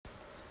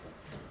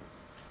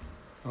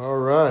All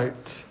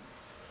right.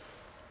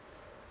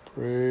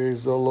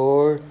 Praise the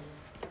Lord.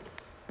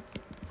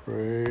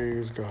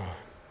 Praise God.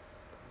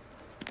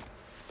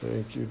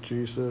 Thank you,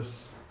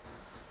 Jesus.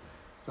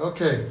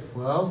 Okay,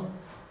 well,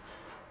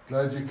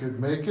 glad you could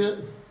make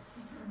it.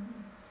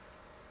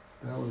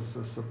 That was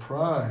a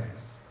surprise.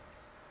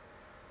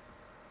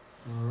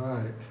 All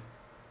right.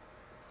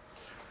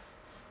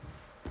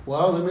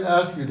 Well, let me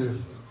ask you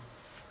this.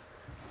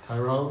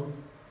 Tyrone,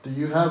 do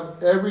you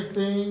have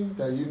everything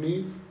that you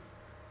need?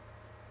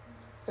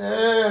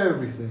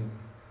 Everything.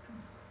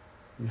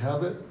 You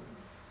have it?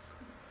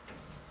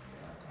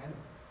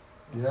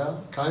 Yeah,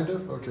 kind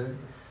of? Okay.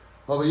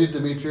 What about you,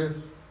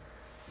 Demetrius?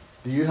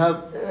 Do you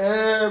have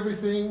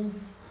everything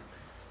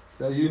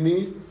that you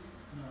need?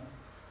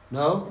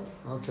 No?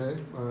 Okay,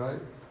 all right.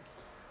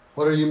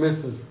 What are you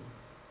missing?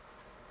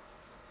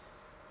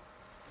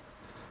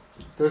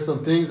 There's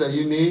some things that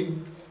you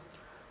need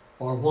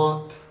or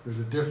want. There's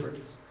a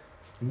difference.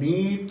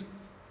 Need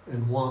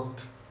and want.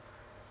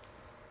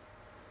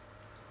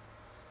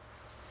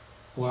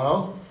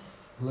 Well,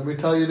 let me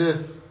tell you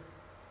this.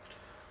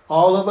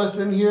 All of us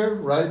in here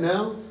right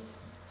now,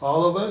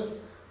 all of us,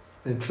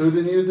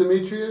 including you,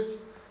 Demetrius,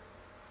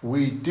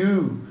 we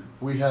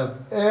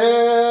have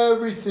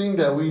everything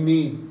that we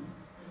need.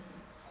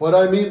 What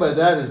I mean by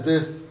that is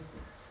this.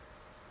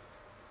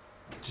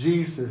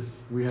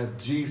 Jesus, we have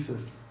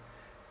Jesus.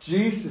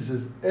 Jesus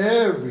is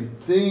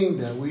everything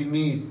that we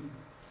need.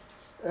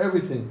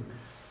 Everything.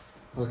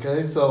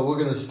 Okay, so we're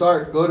going to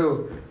start. Go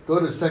to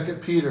 2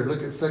 Peter.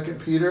 Look at 2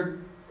 Peter.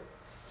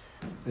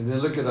 And then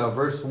look at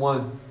verse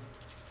 1.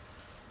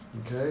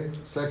 Okay,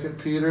 2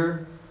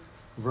 Peter,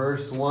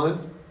 verse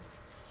 1.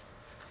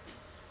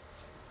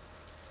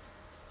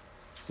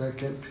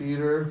 2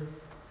 Peter.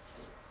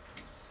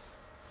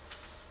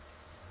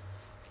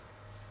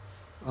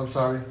 I'm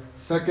sorry.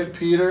 2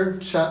 Peter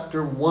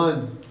chapter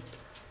 1,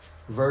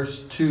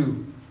 verse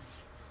 2.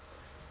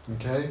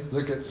 Okay,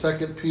 look at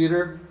 2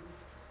 Peter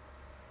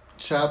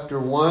chapter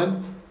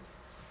 1,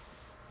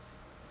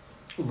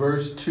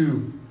 verse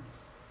 2.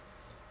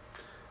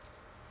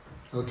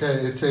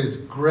 Okay, it says,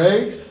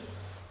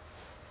 grace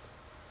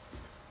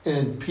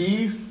and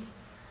peace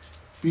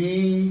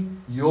be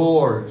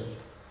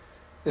yours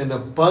in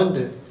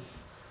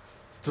abundance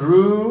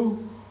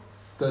through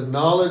the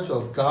knowledge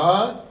of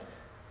God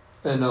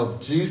and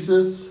of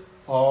Jesus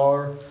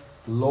our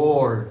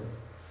Lord.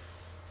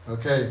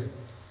 Okay,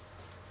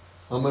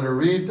 I'm going to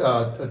read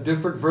a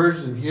different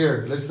version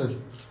here.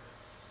 Listen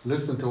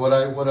to what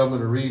I'm going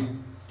to read.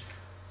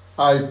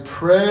 I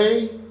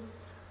pray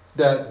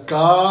that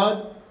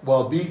God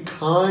will be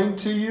kind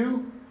to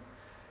you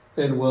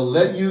and will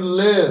let you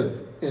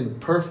live in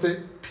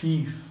perfect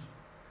peace.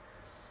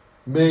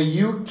 May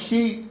you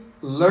keep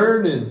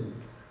learning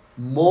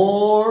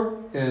more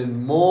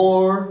and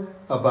more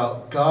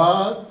about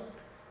God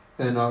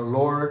and our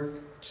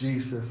Lord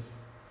Jesus.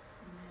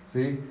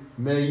 See?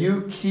 May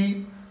you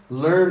keep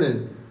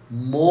learning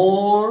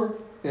more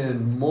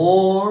and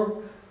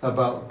more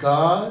about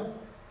God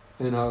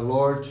and our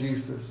Lord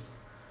Jesus.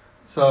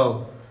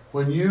 So,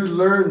 when you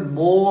learn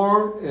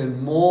more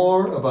and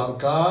more about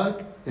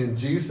God and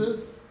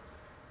Jesus,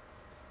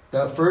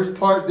 that first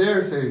part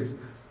there says,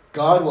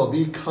 God will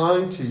be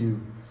kind to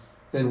you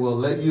and will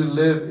let you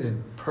live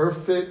in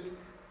perfect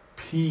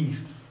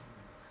peace.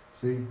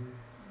 See?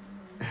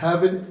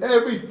 Having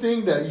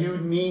everything that you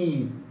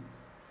need.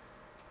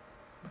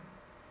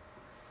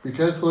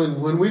 Because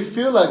when we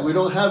feel like we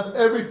don't have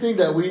everything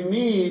that we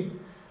need,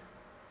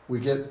 we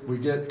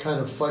get kind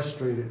of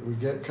frustrated. We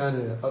get kind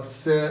of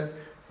upset.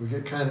 We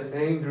get kind of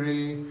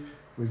angry.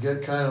 We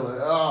get kind of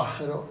like,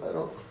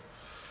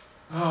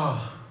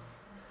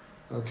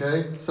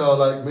 okay? So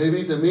like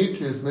maybe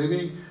Demetrius,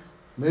 maybe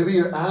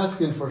you're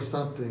asking for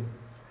something.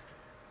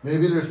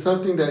 Maybe there's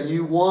something that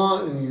you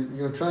want and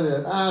you're trying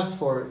to ask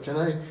for it. Can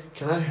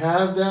I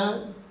have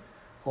that?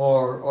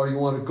 Or you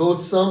want to go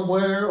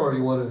somewhere, or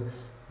you want to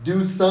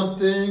do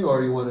something,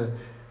 or you want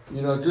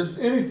to, just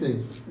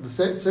anything. The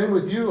same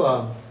with you,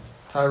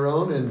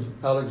 Tyrone and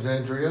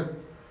Alexandria.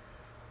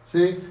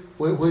 See,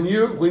 when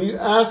you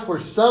ask for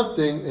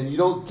something and you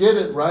don't get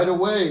it right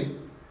away,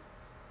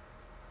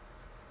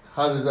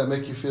 how does that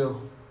make you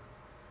feel?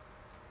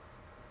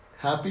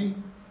 Happy?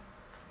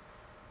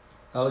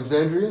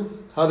 Alexandria,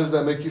 how does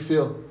that make you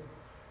feel?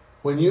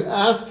 When you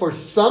ask for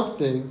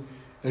something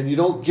and you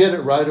don't get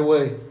it right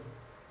away,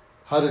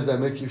 how does that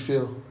make you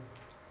feel?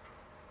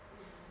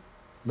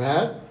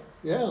 Mad?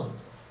 Yeah,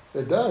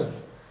 it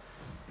does.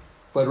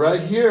 But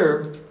right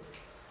here,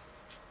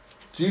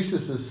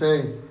 Jesus is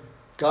saying,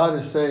 God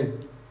is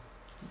saying,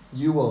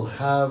 you will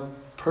have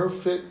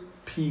perfect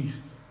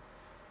peace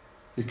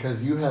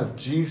because you have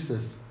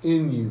Jesus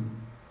in you.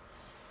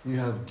 You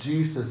have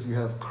Jesus, you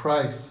have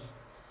Christ.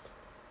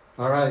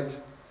 All right.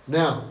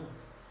 Now,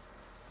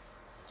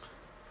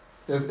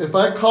 if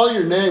I call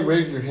your name,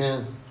 raise your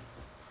hand.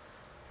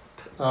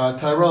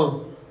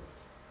 Tyrone.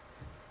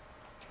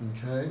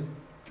 Okay.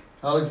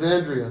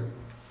 Alexandria.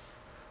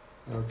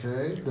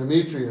 Okay.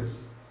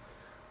 Demetrius.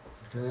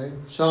 Okay.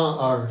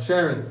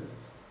 Sharon.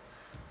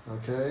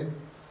 Okay.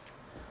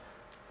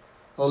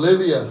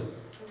 Olivia.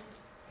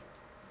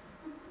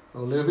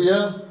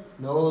 Olivia?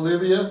 No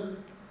Olivia?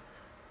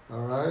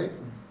 All right.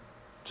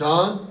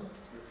 John?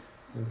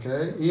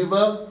 Okay.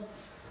 Eva?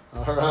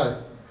 All right.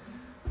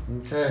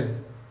 Okay.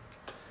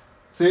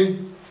 See,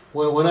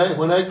 when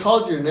I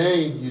called your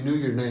name, you knew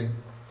your name.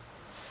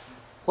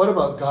 What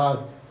about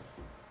God?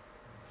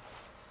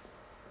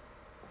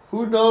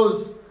 Who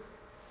knows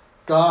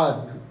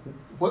God?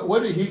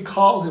 What did he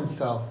call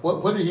himself?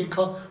 What did he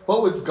call?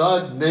 What was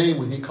God's name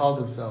when he called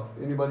himself?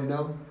 Anybody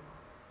know?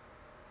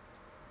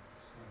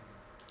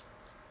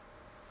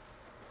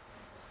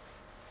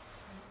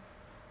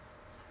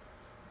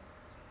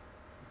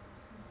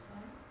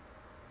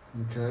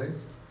 Okay.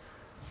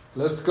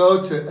 Let's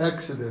go to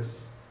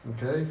Exodus.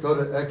 Okay, go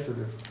to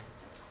Exodus.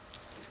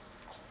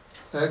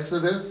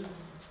 Exodus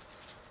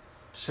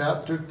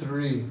chapter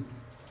 3.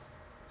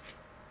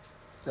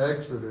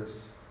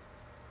 Exodus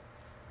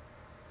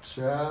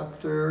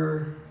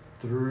chapter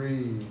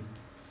 3.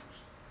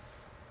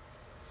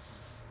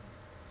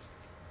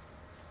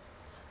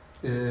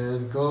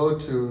 And go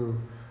to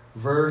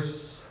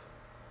verse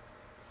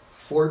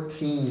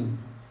 14.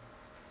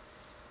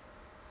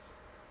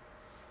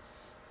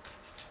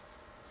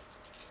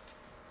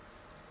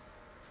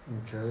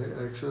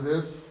 Okay,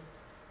 Exodus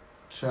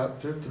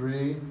chapter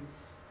 3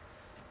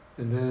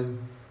 and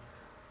then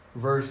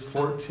verse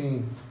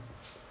 14.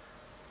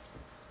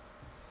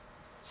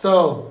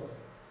 So,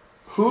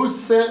 who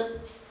sent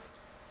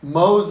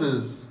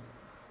Moses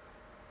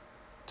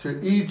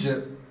to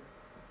Egypt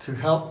to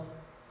help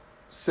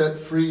set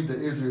free the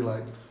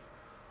Israelites?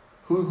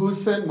 Who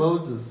sent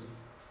Moses?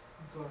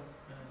 God.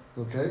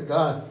 Okay,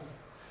 God.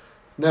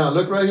 Now,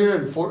 look right here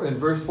in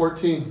verse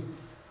 14.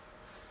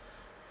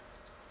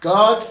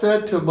 God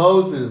said to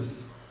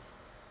Moses,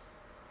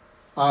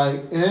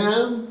 I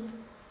am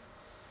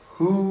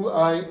who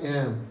I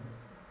am.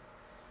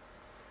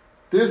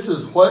 This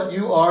is what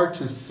you are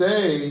to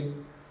say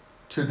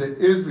to the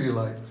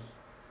Israelites.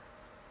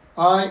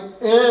 I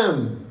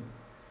am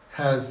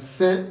has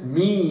sent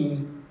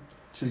me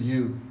to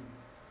you.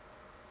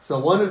 So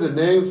one of the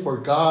names for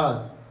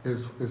God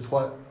is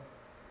what?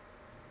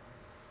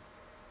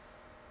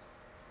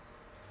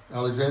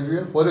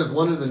 Alexandria? What is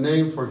one of the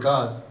names for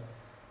God?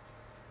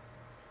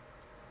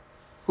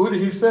 Who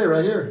did he say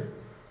right here?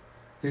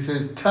 He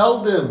says,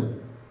 tell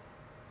them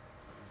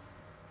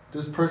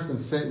this person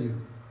sent you.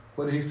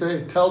 What did he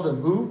say? Tell them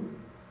who?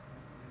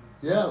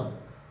 Yeah.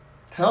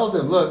 Tell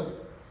them,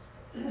 look.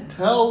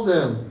 Tell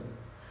them.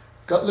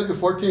 God, look at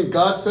 14.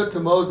 God said to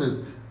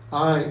Moses,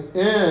 I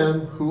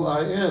am who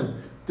I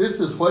am.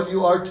 This is what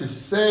you are to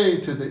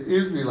say to the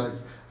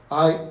Israelites.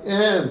 I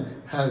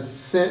am has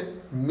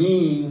sent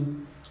me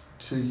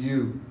to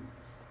you.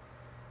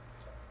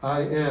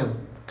 I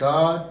am.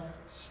 God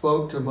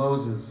spoke to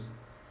Moses.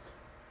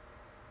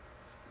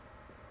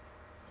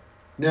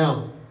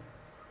 Now,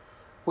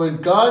 when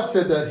God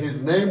said that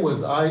his name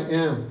was I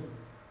am,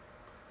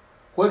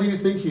 what do you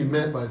think he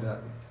meant by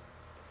that?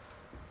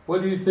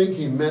 What do you think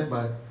he meant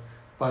by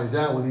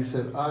that when he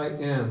said I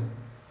am?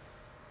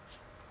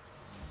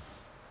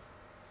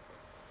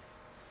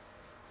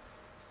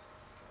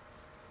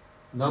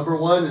 Number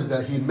one is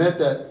that he meant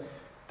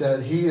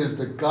that he is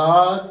the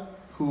God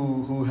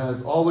who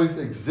has always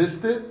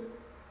existed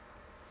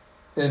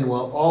and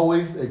will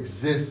always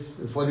exist.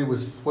 Is what he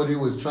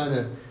was trying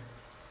to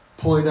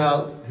point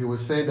out. He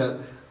was saying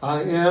that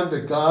I am the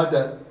God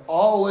that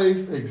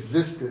always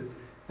existed,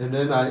 and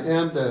then I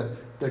am the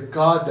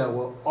God that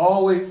will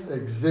always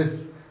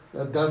exist.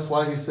 That's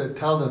why he said,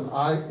 tell them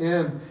I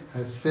am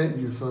has sent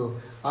you. So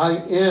I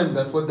am,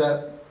 that's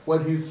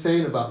what he's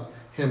saying about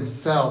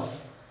himself.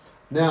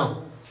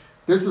 Now,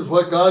 this is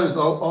what God is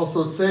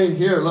also saying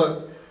here.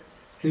 Look,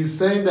 he's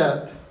saying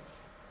that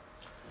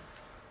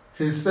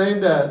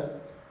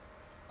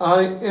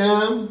I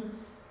am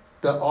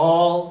the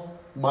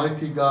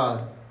Almighty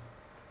God.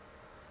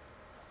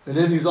 And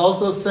then he's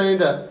also saying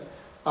that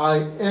I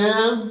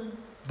am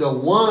the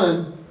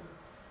one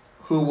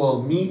who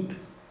will meet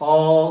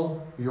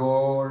all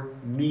your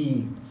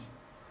needs.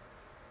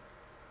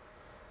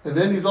 And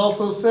then he's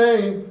also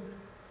saying,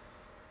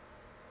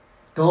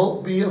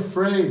 don't be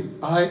afraid.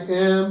 I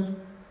am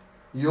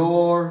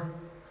your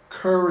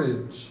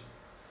courage.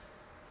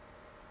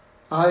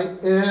 I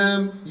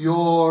am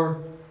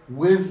your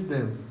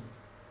wisdom.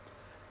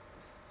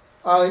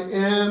 I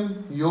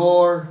am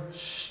your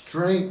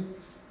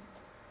strength.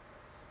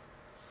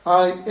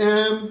 I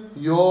am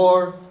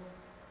your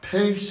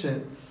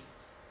patience.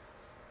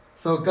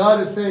 So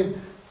God is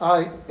saying,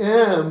 I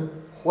am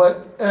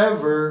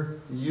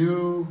whatever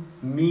you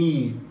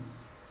need.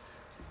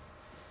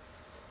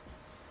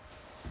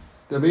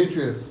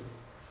 Demetrius,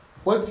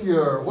 what's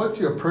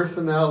your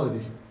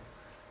personality?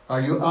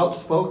 Are you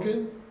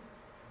outspoken?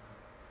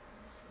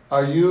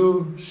 Are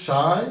you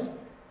shy?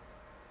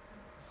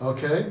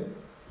 Okay.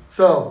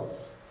 So,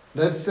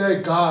 let's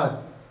say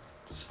God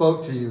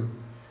spoke to you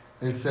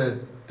and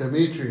said,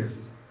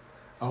 Demetrius,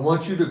 I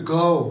want you to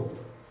go.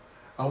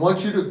 I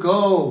want you to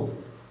go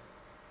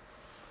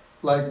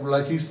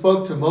like he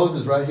spoke to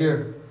Moses right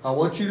here. I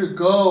want you to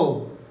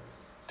go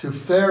to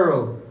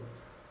Pharaoh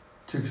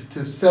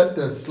to set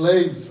the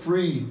slaves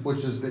free,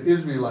 which is the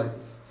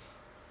Israelites.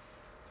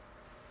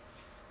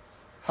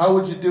 How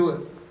would you do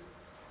it?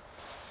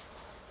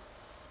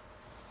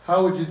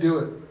 How would you do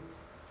it?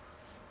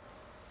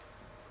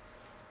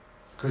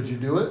 Could you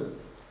do it?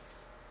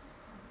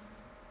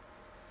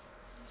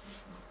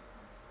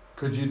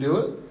 Could you do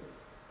it?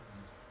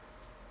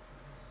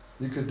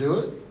 You could do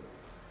it?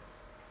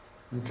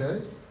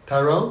 Okay.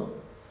 Tyrone?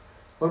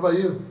 What about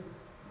you?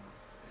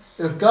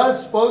 If God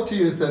spoke to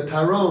you and said,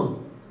 Tyrone,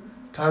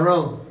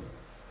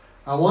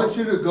 I want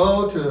you to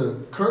go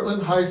to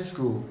Kirtland High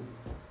School,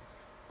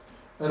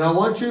 and I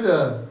want you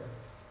to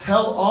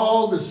tell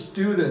all the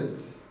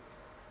students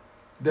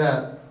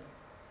that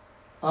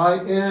I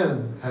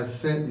Am has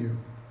sent you.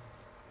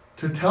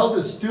 To tell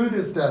the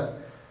students that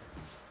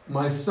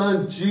my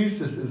son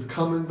Jesus is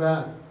coming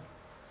back.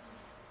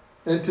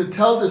 And to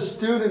tell the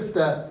students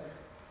that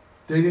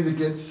they need to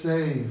get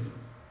saved.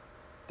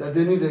 That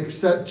they need to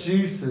accept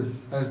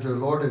Jesus as their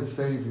Lord and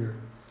Savior.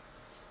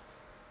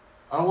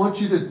 I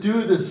want you to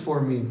do this for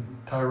me,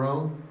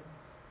 Tyrone.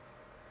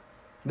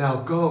 Now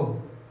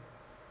go.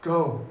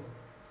 Go.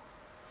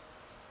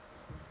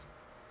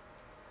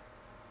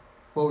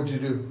 What would you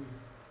do?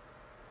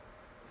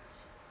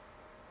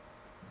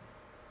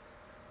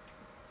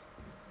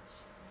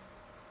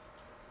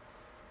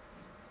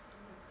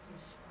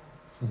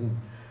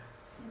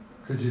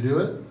 Could you do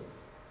it?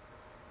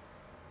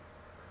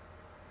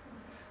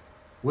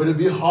 Would it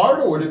be hard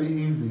or would it be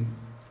easy?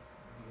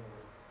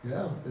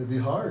 Yeah, it'd be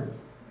hard.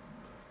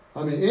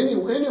 I mean, any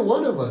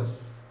one of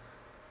us,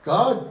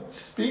 God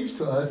speaks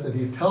to us and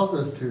He tells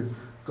us to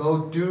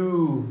go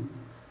do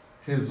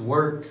His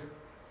work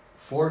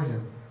for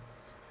Him.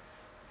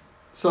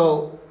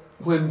 So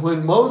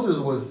when Moses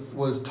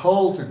was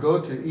told to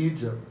go to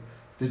Egypt,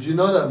 did you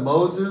know that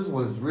Moses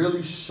was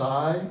really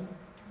shy?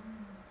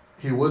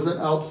 He wasn't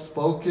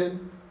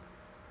outspoken.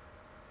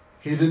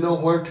 He didn't know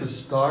where to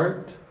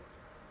start.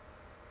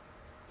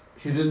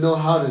 He didn't know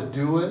how to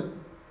do it.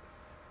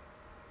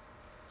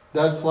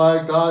 That's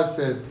why God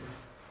said,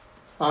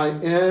 I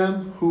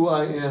am who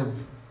I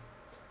am.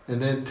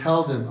 And then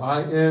tell them,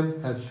 I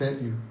Am has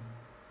sent you.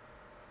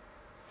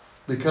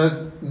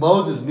 Because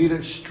Moses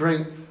needed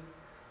strength.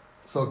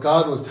 So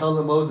God was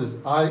telling Moses,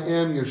 I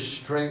am your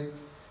strength.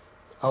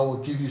 I will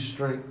give you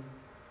strength.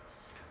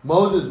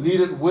 Moses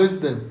needed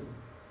wisdom.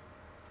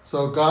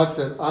 So God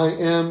said, I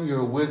am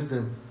your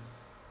wisdom.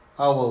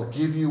 I will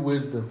give you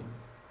wisdom.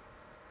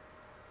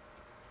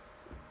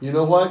 You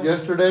know what?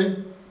 Yesterday,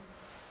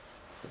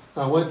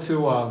 I went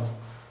to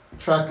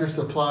Tractor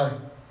Supply.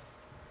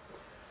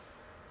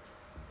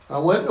 I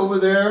went over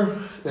there,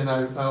 and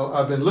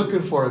I've been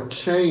looking for a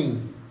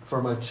chain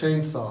for my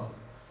chainsaw.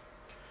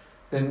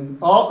 And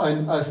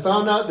I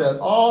found out that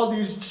all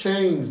these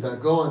chains that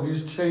go on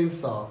these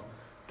chainsaws,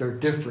 they're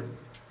different.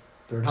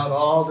 They're not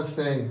all the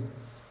same.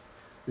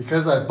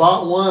 Because I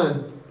bought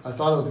one, I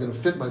thought it was going to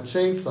fit my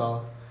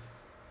chainsaw.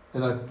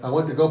 And I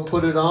went to go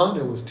put it on,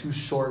 it was too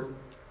short.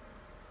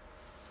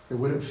 It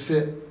wouldn't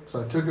fit.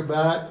 So I took it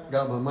back,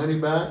 got my money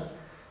back,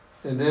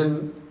 and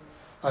then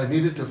I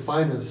needed to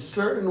find a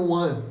certain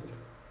one.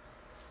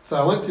 So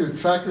I went to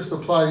Tractor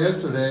Supply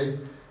yesterday,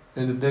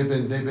 and they've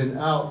been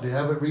out. They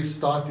haven't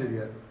restocked it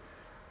yet.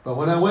 But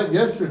when I went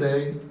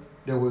yesterday,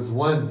 there was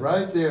one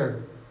right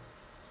there.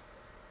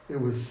 It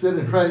was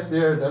sitting right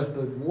there. That's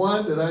the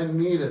one that I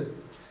needed.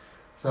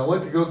 So I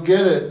went to go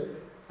get it,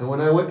 and when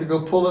I went to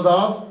go pull it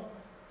off,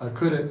 I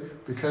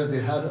couldn't because they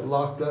had it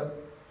locked up.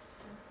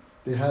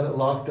 They had it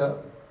locked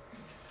up.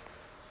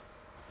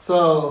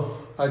 So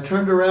I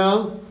turned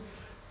around,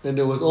 and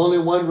there was only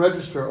one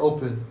register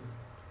open.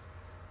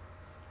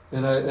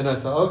 And I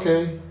thought,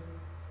 okay,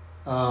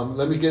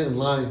 let me get in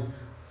line.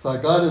 So I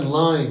got in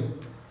line.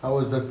 I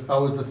was the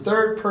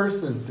third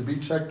person to be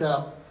checked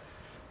out.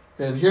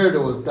 And here there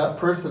was that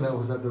person that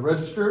was at the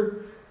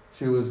register.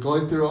 She was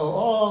going through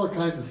all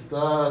kinds of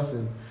stuff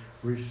and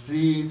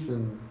receipts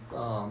and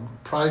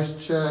price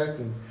check,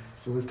 and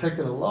it was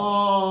taking a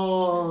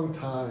long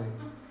time.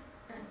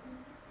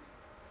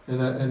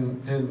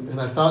 And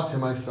I thought to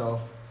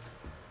myself,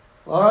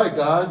 all right,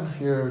 God,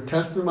 you're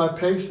testing my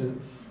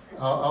patience.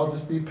 I'll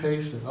just be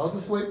patient. I'll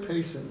just wait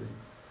patiently.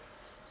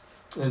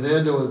 And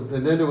then there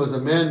was a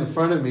man in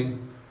front of me,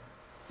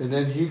 and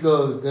then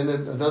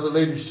another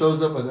lady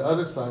shows up on the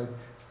other side,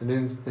 and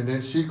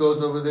then she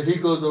goes over there. He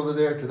goes over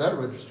there to that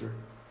register.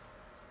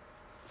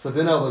 So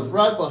then I was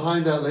right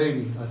behind that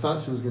lady. I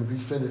thought she was going to be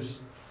finished,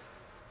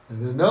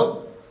 and then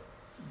nope,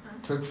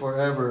 took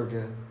forever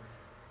again.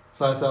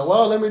 So I thought,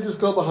 well, let me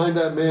just go behind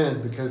that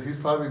man because he's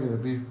probably going to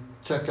be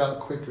check out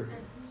quicker.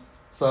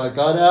 So I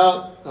got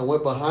out, I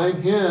went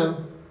behind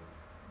him,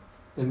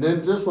 and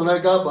then just when I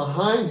got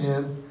behind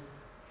him,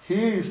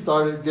 he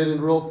started getting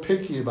real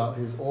picky about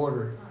his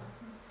order.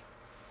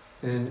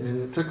 And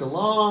it took a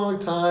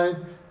long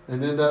time,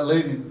 and then that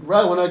lady,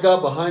 right when I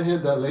got behind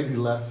him, that lady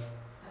left.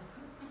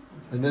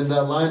 And then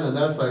that line on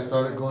that side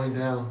started going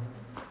down.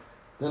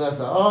 Then I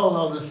thought, oh,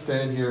 I'll just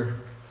stand here.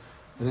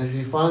 And then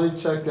he finally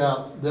checked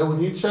out. Then when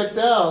he checked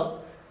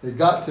out, it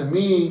got to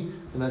me,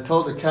 and I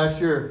told the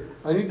cashier,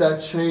 I need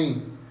that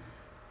chain.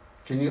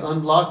 Can you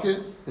unlock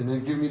it and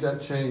then give me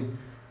that chain?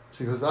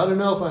 She goes, I don't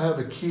know if I have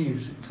a key.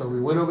 So we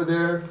went over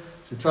there.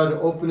 She tried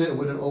to open it. It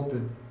wouldn't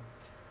open.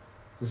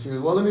 And she goes,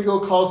 well, let me go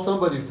call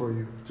somebody for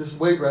you. Just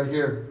wait right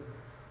here.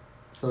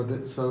 So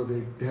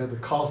they had to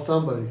call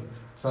somebody.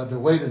 So I had to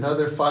wait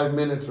another 5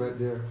 minutes right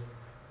there.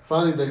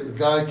 Finally, the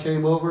guy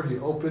came over. He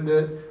opened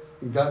it.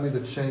 He got me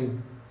the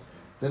chain.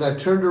 Then I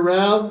turned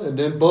around, and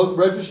then both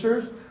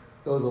registers,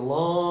 there was a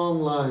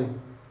long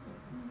line.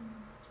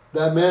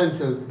 That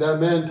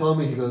man told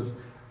me, he goes,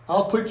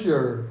 I'll put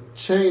your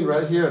chain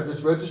right here at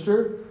this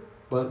register,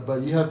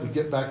 but you have to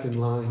get back in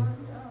line.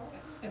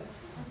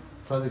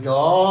 So I had to go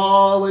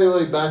all the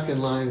way back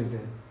in line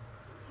again.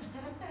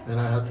 And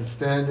I had to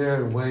stand there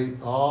and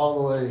wait all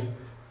the way.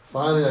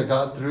 Finally, I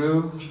got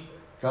through,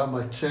 got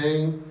my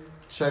chain,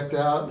 checked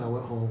out, and I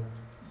went home.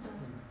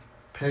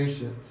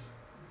 Patience.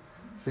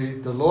 See,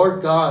 the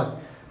Lord God,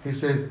 He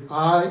says,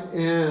 I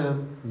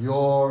am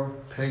your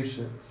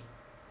patience.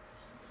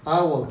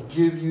 I will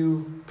give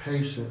you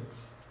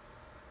patience.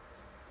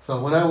 So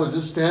when I was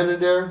just standing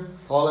there,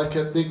 all I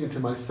kept thinking to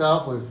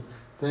myself was,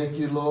 thank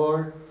you,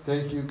 Lord.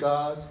 Thank you,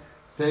 God.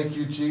 Thank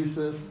you,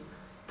 Jesus.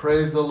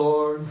 Praise the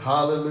Lord.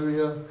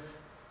 Hallelujah.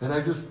 And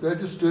I just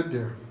stood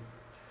there.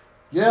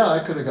 Yeah, I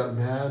could have got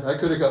mad. I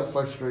could have got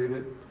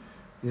frustrated,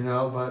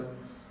 but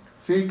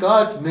see,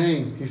 God's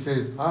name, He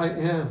says, I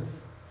am.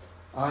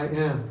 I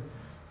am.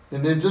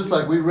 And then just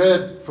like we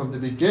read from the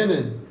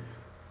beginning,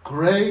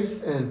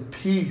 grace and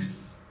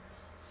peace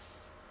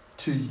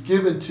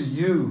given to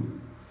you.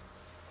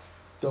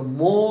 The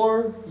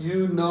more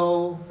you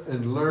know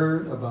and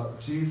learn about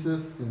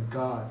Jesus and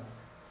God,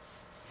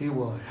 He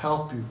will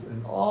help you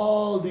in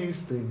all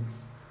these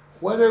things.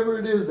 Whatever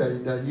it is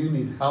that you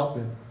need help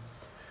in.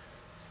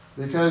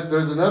 Because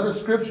there's another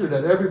scripture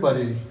that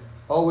everybody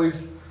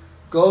always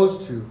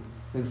goes to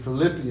in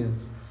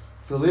Philippians.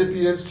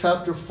 Philippians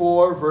chapter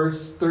 4,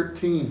 verse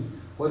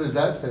 13. What does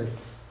that say?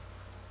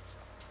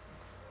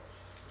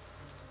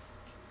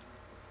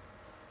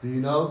 Do you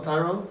know,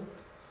 Tyrone?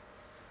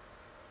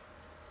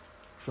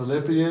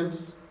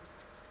 Philippians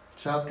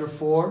chapter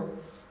 4.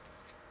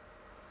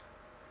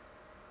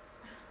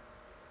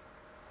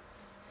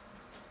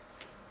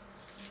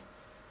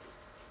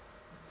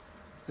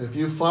 If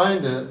you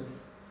find it,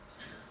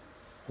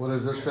 what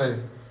does it say?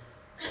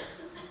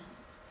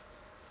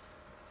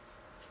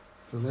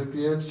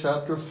 Philippians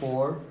chapter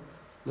 4,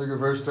 look at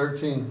verse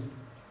 13.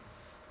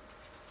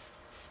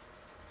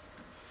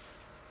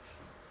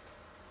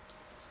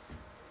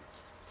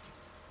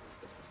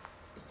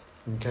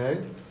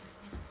 Okay?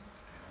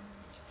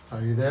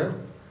 Are you there?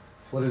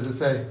 What does it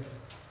say?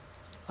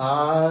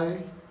 I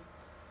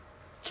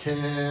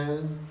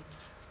can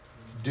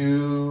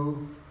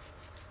do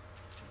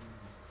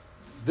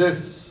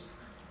this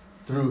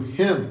through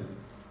Him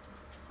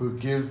who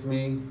gives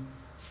me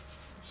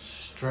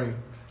strength.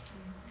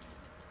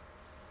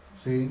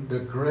 See, the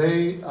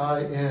great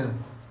I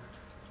am.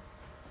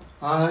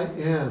 I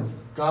am.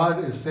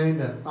 God is saying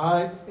that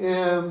I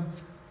am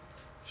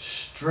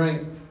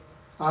strength.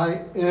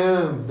 I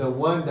am the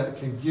one that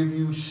can give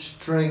you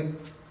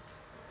strength.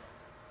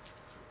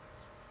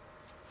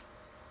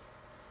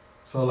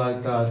 So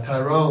like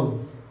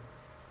Tyrone,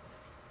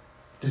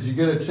 did you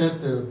get a chance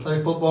to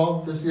play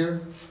football this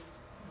year?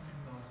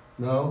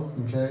 No?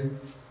 Okay.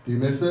 Do you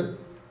miss it?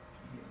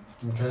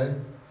 Okay.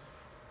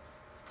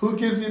 Who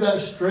gives you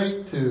that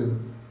strength to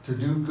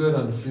do good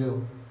on the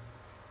field?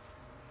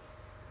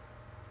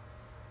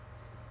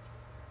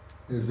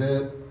 Is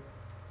it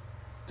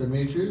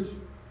Demetrius?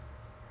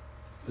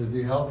 Does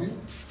he help you?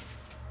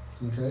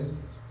 Okay.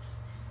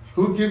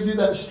 Who gives you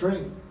that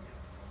strength?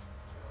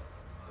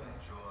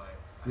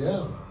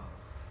 Yeah.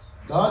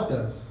 God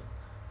does.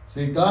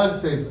 See, God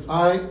says,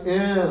 I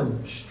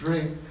am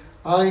strength.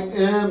 I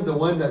am the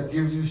one that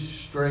gives you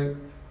strength.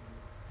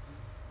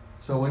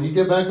 So when you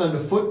get back on the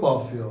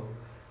football field,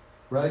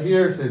 right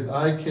here it says,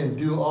 I can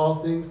do all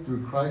things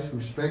through Christ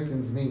who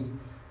strengthens me.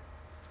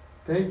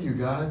 Thank you,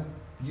 God.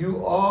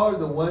 You are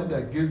the one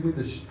that gives me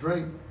the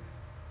strength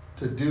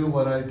to do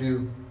what I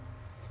do.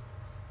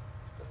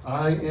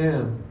 I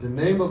am the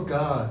name of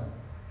God.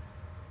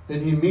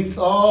 And He meets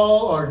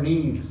all our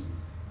needs.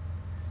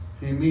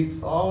 He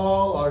meets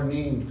all our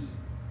needs.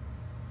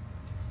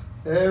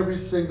 Every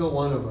single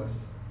one of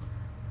us.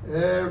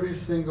 Every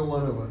single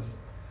one of us.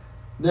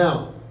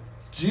 Now,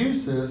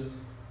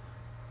 Jesus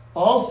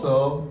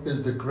also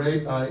is the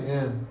great I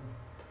am.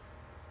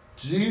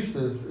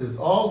 Jesus is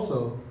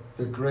also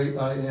the great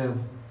I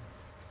am.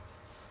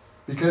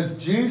 Because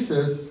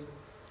Jesus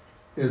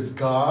is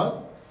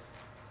God,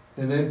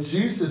 and then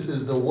Jesus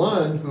is the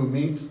one who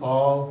meets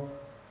all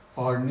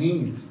our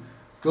needs.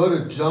 Go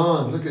to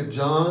John. Look at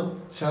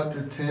John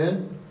chapter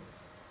 10.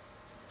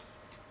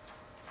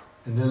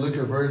 And then look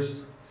at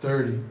verse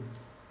 30.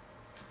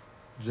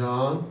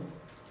 John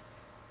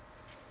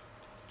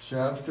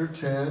chapter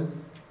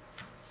 10.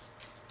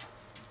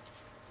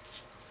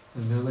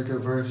 And then look at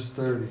verse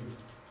 30.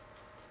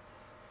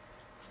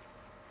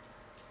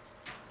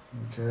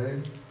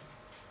 Okay.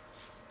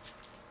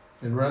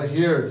 And right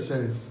here it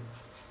says,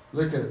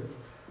 look at,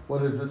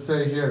 what does it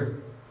say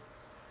here?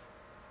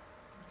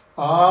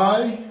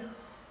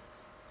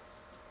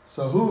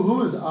 So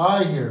who is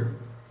I here?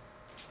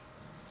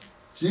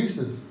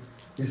 Jesus.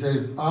 He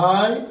says,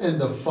 I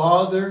and the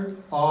Father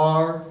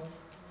are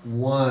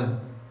one.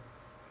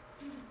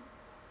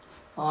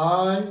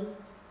 I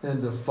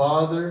and the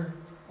Father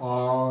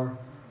are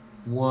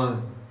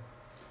one.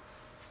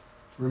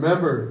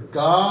 Remember,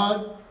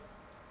 God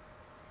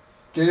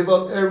gave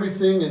up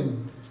everything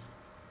in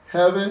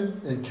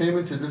heaven and came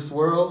into this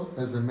world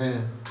as a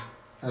man,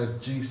 as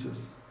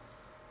Jesus.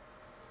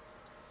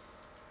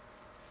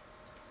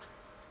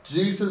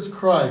 Jesus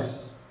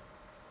Christ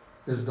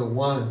is the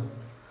one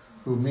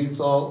who meets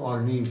all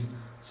our needs.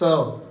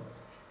 So,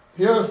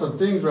 here are some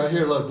things right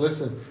here. Look,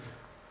 listen.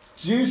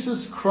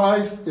 Jesus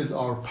Christ is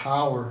our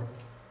power.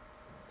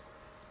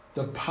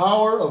 The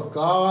power of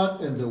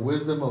God and the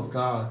wisdom of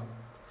God.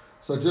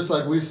 So just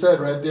like we said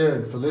right there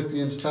in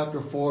Philippians chapter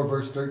 4,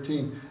 verse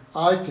 13,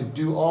 I can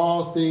do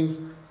all things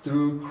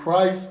through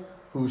Christ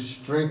who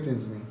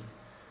strengthens me.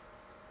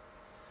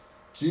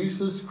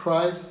 Jesus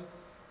Christ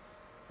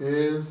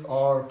is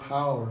our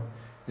power.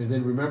 And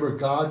then remember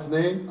God's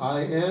name,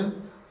 I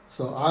am.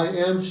 So I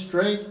am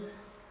strength.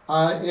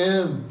 I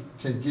am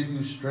can give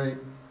you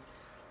strength.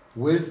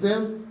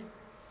 Wisdom,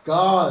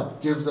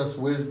 God gives us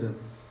wisdom.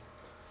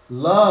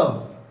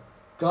 Love,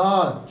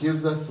 God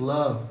gives us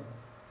love.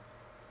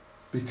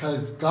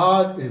 Because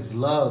God is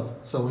love.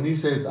 So when he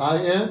says I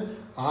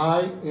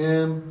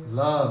am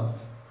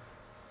love.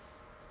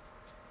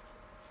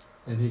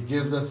 And he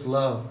gives us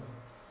love.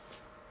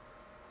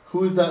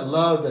 Who is that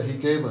love that he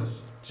gave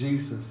us?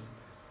 Jesus.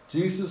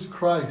 Jesus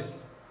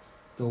Christ,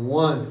 the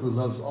one who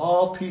loves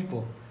all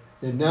people.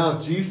 And now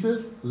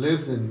Jesus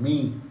lives in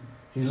me.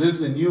 He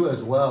lives in you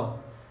as well.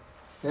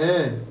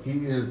 And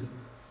he is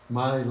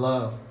my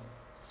love.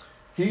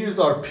 He is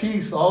our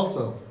peace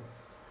also.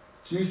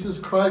 Jesus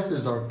Christ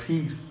is our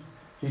peace.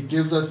 He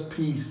gives us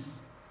peace.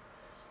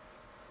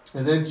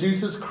 And then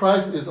Jesus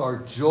Christ is our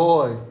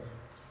joy.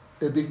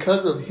 And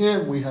because of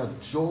him, we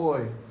have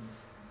joy.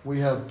 We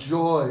have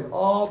joy,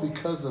 all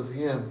because of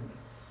him.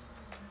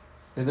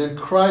 And then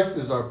Christ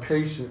is our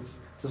patience.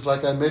 Just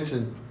like I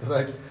mentioned, that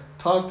I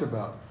talked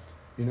about.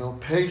 You know,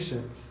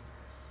 patience.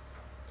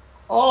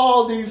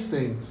 All these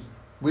things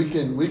we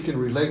can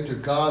relate to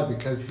God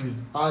because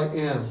he's I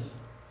am.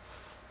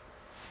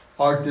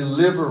 Our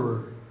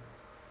deliverer.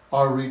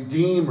 Our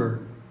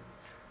redeemer.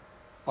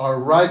 Our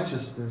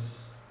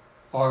righteousness.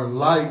 Our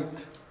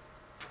light.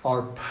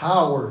 Our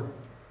power.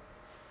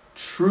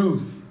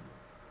 Truth.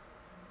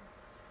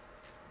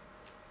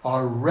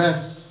 Our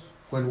rest.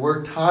 When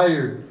we're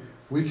tired,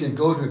 we can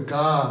go to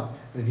God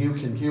and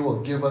he will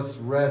give us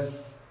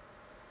rest.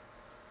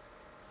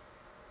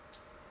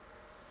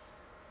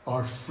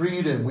 Our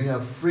freedom, we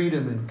have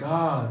freedom in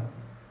God.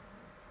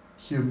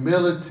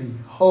 Humility,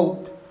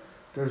 hope.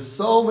 There's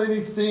so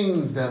many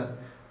things that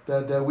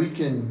we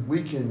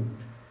can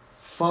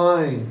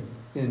find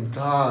in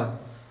God.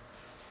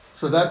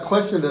 So that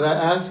question that I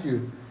ask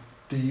you,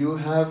 do you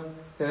have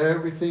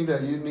everything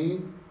that you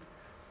need?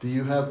 Do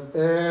you have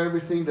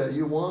everything that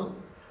you want?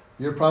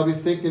 You're probably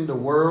thinking the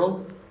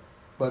world,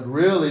 but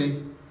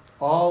really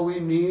all we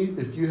need,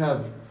 if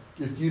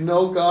you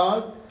know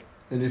God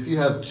and if you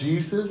have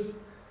Jesus,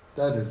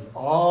 that is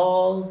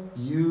all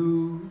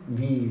you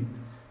need.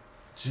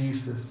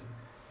 Jesus.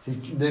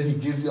 Then he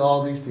gives you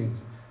all these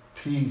things.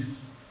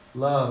 Peace,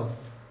 love,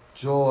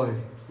 joy,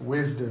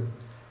 wisdom.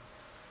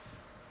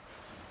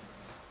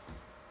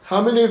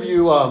 How many of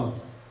you, I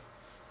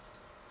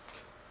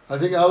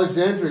think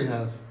Alexandria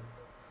has,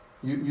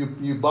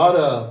 you bought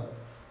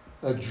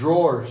a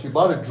drawer. She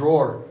bought a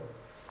drawer.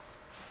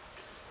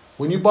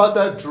 When you bought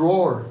that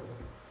drawer,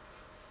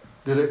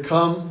 did it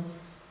come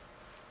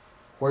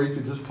where you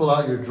could just pull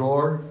out your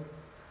drawer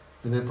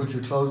and then put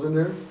your clothes in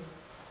there?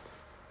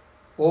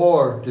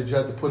 Or did you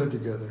have to put it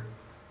together?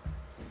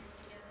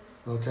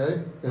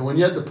 Okay. And when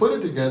you had to put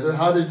it together,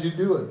 how did you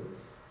do it?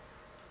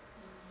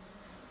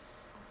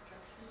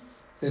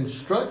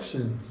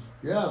 Instructions.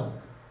 Yeah.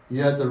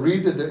 You had to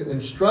read the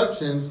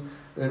instructions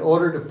in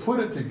order to put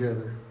it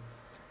together.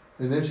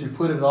 And then she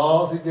put it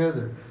all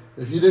together.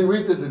 If you didn't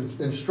read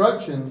the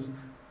instructions,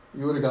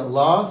 you would have got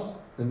lost,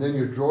 and then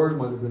your drawers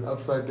might have been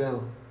upside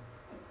down.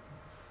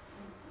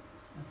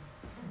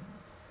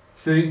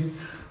 See,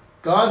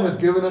 God has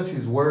given us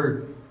his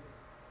word,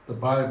 the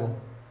Bible.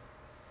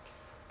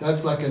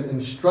 That's like an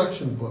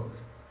instruction book.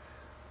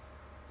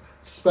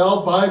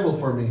 Spell Bible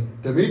for me.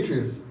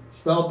 Demetrius,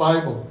 spell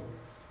Bible.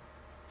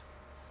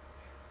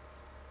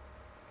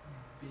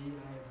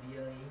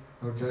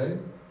 B-I-B-L-E. Okay.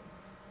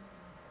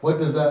 What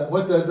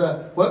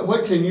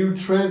what can you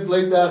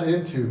translate that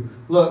into?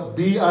 Look,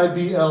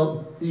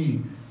 B-I-B-L-E.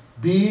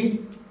 B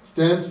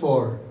stands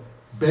for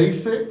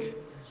basic.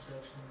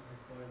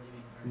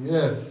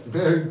 Yes,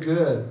 very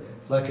good.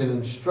 Like an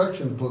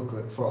instruction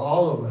booklet for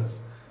all of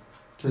us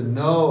to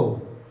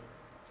know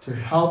to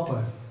help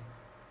us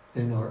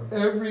in our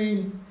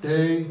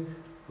everyday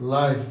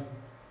life.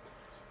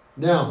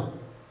 Now,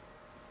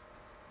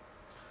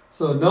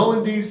 so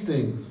knowing these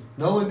things,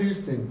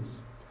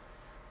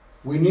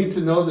 we need to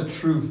know the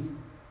truth.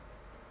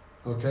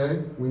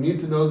 Okay? We need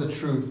to know the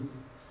truth,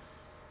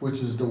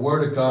 which is the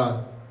Word of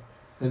God.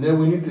 And then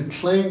we need to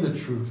claim the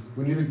truth.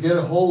 We need to get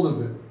a hold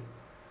of it.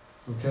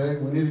 Okay?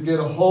 We need to get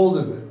a hold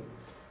of it.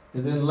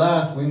 And then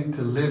last, we need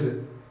to live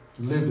it.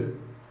 Live it.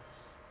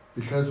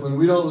 Because when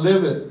we don't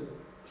live it,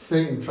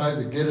 Satan tries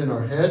to get in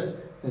our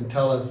head and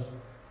tell us,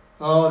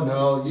 oh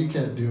no, you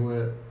can't do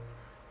it.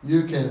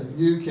 You can't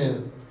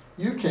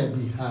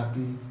be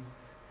happy.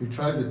 He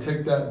tries to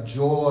take that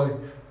joy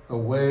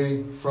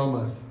away from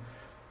us.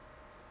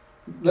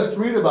 Let's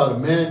read about a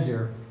man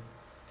here.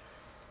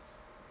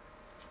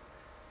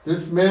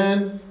 This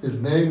man,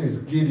 his name is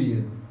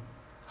Gideon.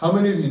 How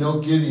many of you know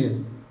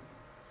Gideon?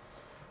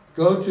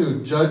 Go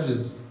to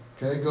Judges.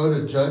 Okay, go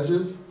to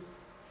Judges.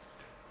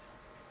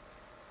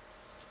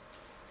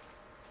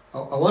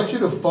 I want you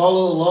to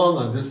follow along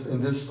on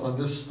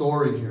this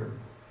story here.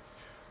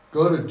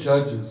 Go to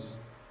Judges.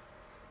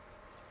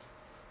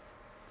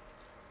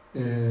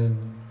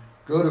 And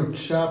go to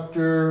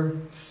chapter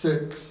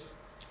 6.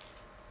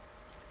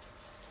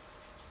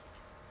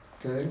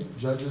 Okay,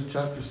 Judges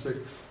chapter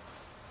 6.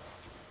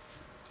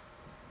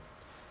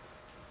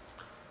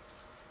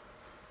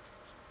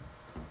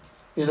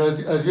 You know,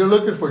 as you're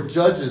looking for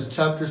Judges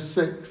chapter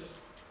 6,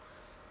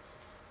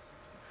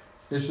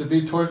 it should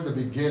be towards the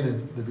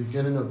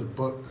beginning of the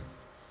book.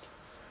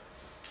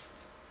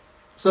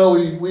 So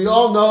we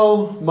all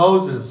know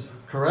Moses,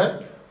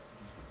 correct?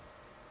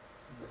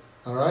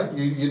 All right,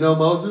 you know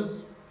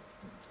Moses?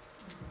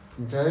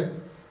 Okay,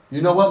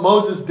 you know what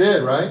Moses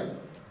did, right?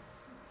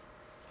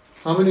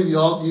 How many of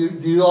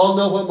do you all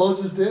know what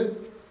Moses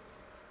did?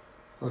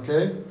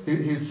 Okay,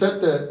 he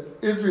set the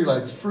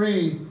Israelites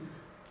free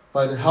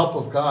by the help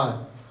of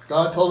God.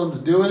 God told him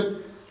to do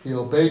it. He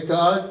obeyed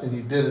God and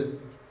he did it.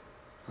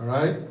 All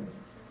right?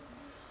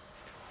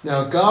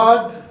 Now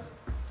God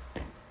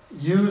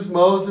used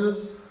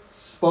Moses,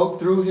 spoke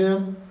through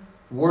him,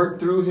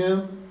 worked through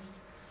him,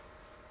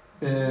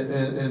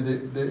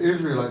 and the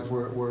Israelites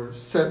were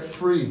set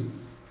free.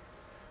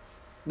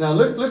 Now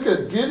look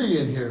at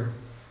Gideon here.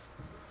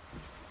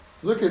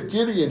 Look at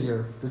Gideon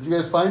here. Did you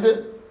guys find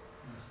it?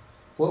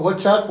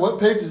 What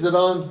page is it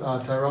on,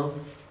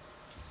 Tyrone?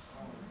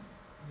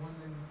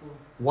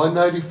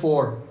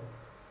 194.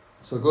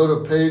 So go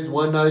to page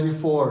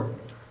 194,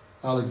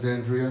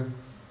 Alexandria.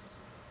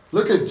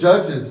 Look at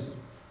Judges,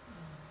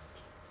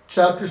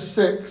 chapter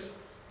 6.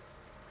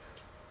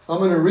 I'm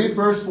going to read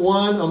verse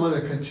 1. I'm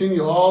going to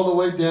continue all the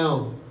way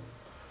down.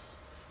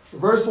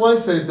 Verse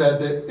 1 says that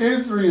the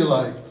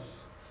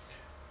Israelites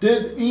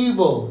did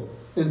evil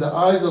in the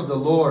eyes of the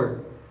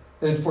Lord,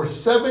 and for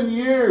 7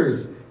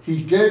 years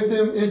he gave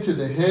them into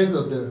the hands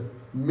of the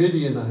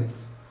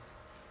Midianites.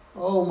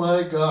 Oh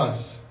my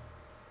gosh.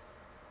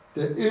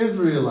 The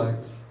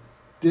Israelites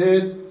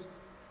did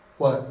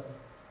what?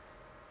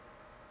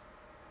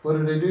 What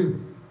did they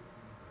do?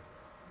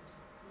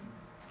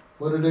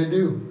 What did they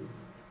do?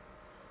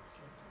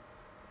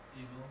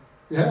 Evil.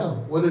 Yeah,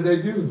 what did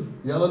they do?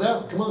 Yell it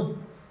out. Come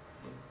on.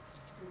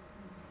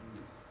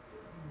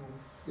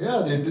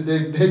 Yeah, they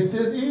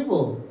did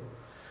evil.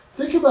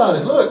 Think about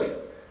it.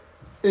 Look,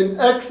 in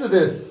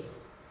Exodus,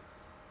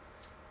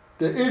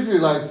 the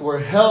Israelites were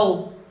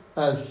held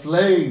as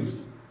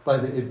slaves by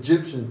the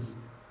Egyptians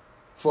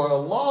for a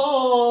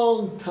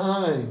long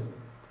time.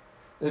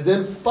 And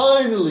then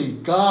finally,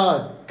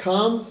 God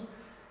comes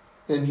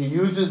and he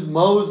uses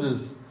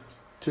Moses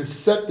to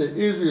set the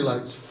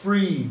Israelites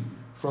free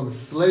from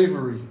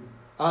slavery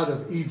out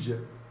of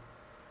Egypt.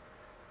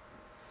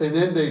 And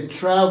then they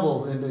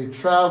travel, and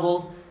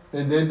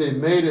then they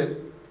made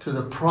it to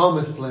the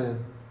promised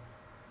land.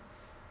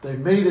 They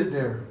made it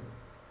there.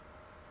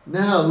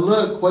 Now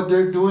look what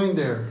they're doing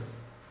there.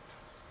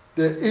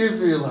 The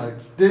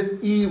Israelites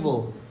did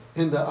evil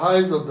in the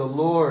eyes of the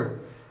Lord,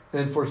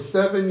 and for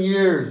 7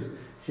 years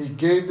he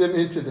gave them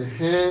into the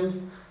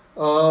hands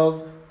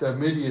of the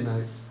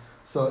Midianites.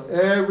 So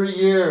every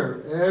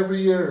year,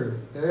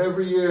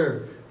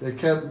 they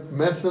kept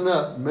messing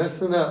up.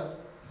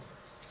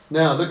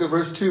 Now look at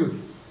verse 2.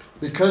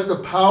 Because the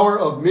power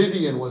of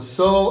Midian was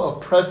so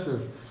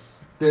oppressive,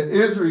 the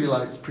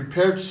Israelites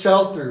prepared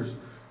shelters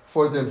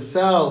for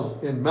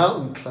themselves in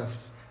mountain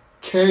clefts,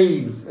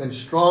 caves, and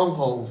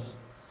strongholds.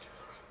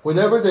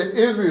 Whenever the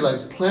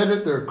Israelites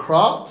planted their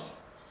crops,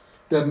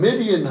 the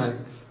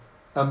Midianites,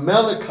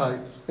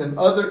 Amalekites, and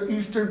other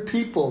eastern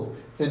people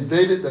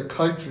invaded the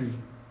country.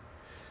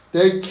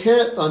 They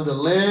camped on the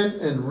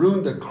land and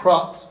ruined the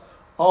crops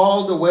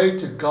all the way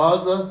to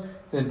Gaza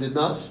and did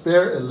not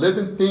spare a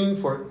living thing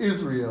for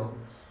Israel,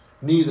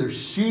 neither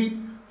sheep,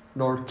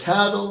 nor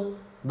cattle,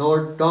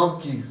 nor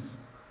donkeys.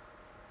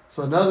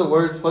 So in other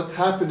words, what's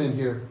happening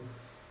here?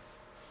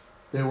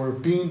 They were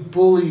being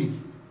bullied.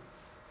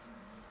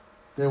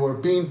 They were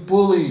being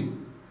bullied.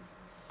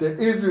 The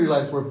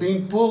Israelites were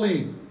being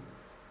bullied.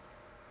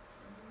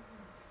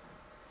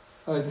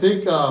 I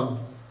think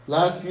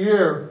last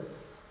year,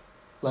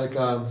 like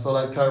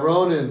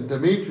Tyrone and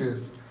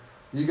Demetrius,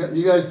 you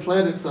guys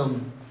planted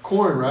some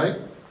corn, right?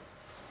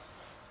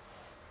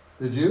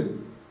 Did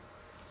you?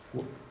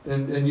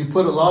 And you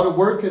put a lot of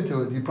work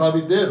into it. You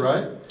probably did,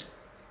 right?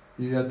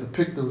 You had to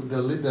pick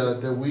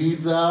the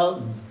weeds out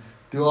and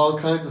do all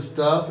kinds of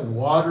stuff and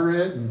water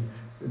it and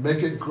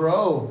make it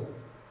grow.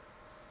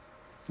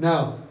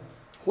 Now,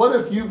 what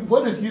if you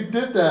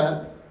did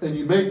that and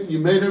you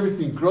made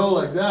everything grow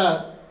like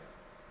that,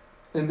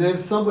 and then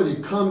somebody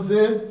comes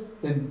in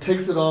and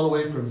takes it all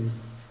away from you,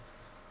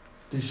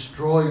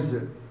 destroys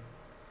it,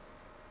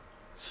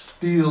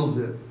 steals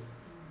it?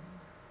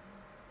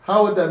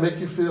 How would that make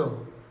you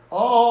feel?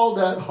 All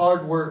that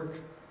hard work.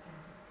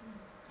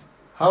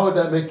 How would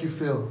that make you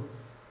feel?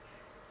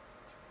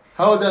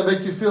 How would that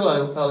make you feel,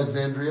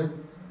 Alexandria?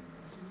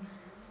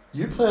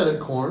 You planted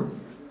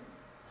corn.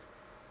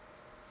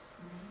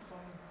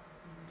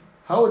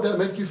 How would that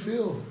make you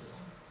feel?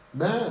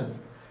 Man,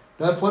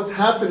 that's what's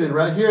happening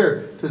right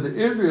here to the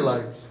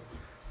Israelites.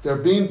 They're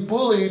being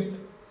bullied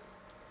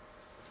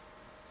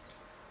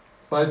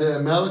by the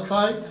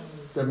Amalekites,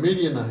 the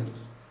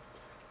Midianites.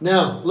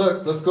 Now,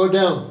 look, let's go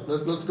down.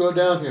 Let's go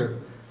down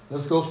here.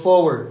 Let's go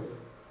forward.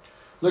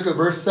 Look at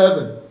verse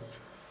 7.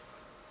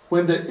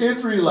 When the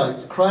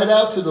Israelites cried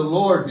out to the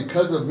Lord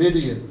because of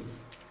Midian,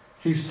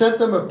 he sent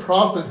them a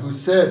prophet who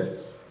said,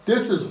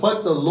 "This is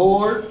what the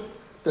Lord,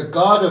 the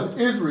God of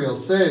Israel,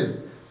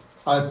 says.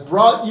 I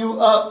brought you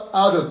up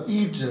out of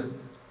Egypt,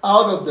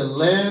 out of the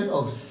land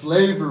of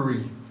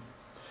slavery.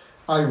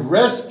 I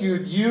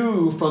rescued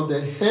you from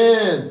the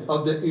hand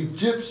of the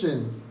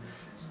Egyptians,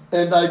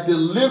 and I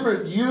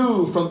delivered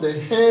you from the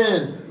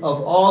hand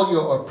of all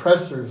your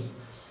oppressors.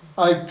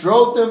 I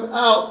drove them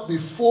out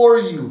before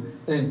you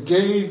and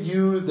gave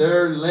you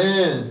their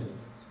land."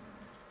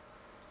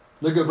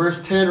 Look at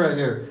verse 10 right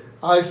here.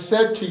 "I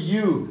said to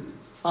you,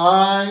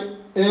 I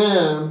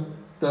am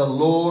the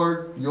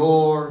Lord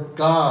your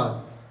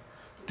God.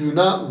 Do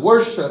not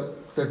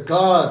worship the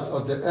gods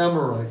of the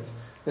Amorites,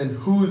 in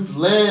whose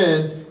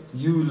land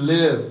you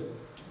live.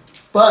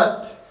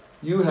 But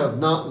you have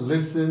not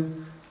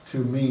listened to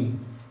me."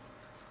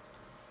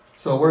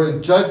 So we're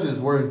in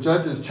Judges. We're in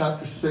Judges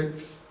chapter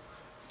 6.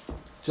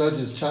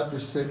 Judges chapter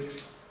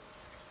 6.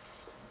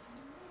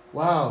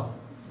 Wow.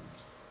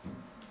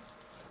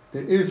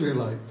 The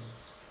Israelites.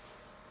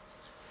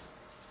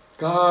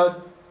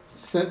 God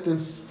sent them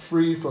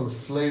free from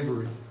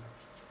slavery.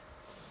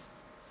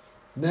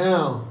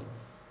 Now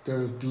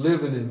they're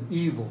living in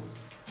evil,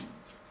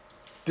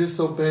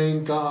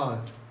 disobeying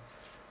God,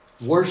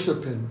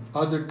 worshiping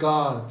other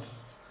gods.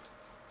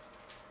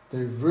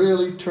 They've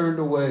really turned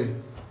away.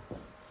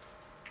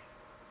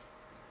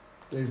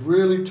 They've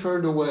really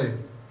turned away.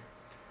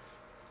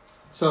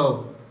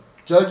 So,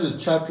 Judges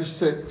chapter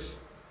 6.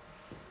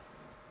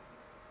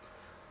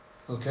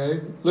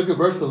 Okay, look at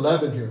verse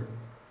 11 here.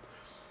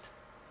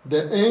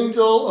 "The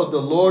angel of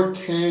the Lord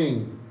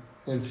came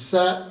and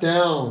sat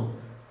down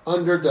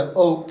under the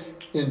oak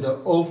in the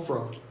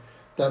Ophrah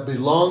that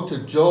belonged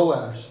to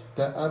Joash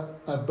the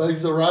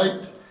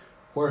Abiezrite,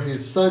 where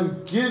his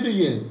son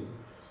Gideon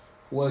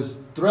was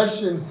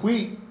threshing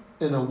wheat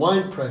in a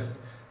winepress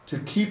to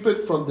keep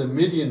it from the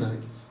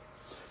Midianites.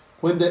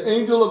 When the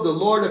angel of the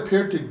Lord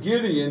appeared to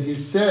Gideon, he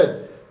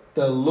said,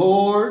 'The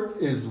Lord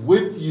is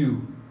with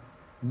you,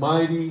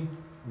 mighty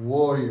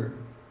warrior.'"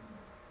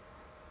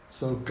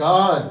 So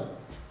God,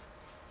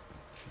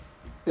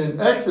 in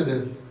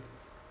Exodus,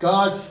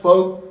 God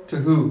spoke to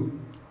who?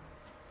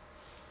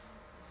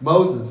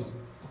 Moses,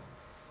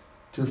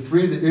 to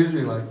free the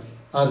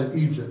Israelites out of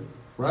Egypt,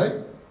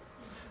 right?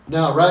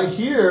 Now, right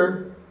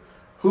here,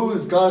 who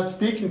is God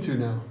speaking to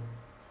now?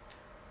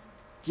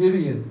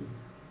 Gideon.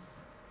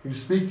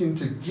 He's speaking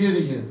to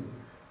Gideon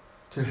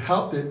to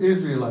help the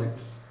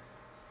Israelites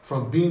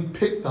from being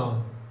picked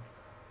on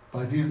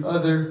by these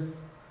other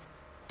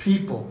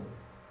people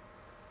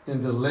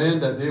in the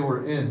land that they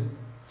were in.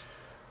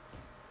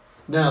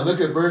 Now, look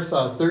at verse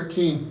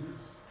 13.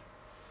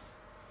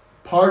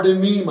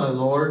 "Pardon me, my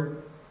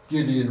Lord,"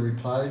 Gideon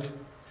replied,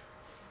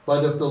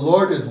 "but if the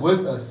Lord is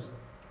with us,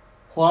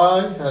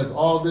 why has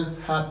all this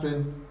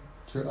happened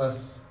to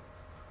us?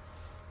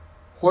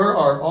 Where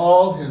are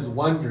all his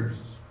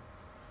wonders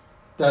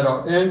that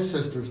our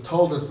ancestors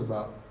told us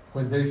about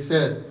when they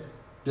said,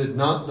 'Did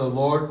not the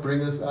Lord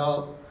bring us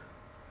out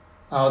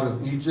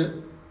of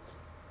Egypt?'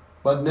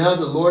 But now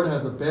the Lord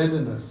has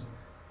abandoned us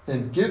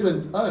and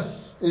given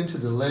us into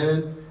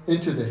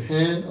the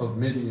hand of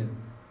Midian."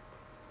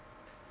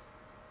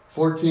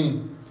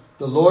 14.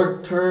 "The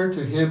Lord turned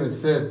to him and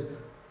said,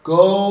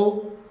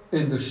 'Go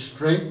in the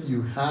strength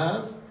you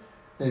have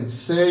and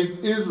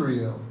save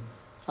Israel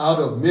out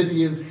of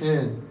Midian's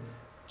hand.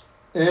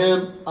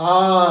 Am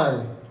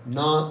I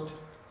not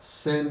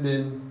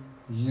sending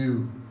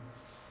you?'"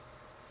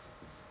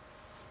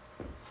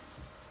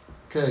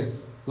 Okay,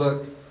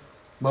 look,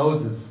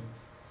 Moses,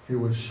 he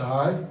was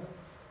shy.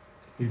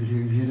 He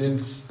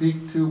didn't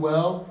speak too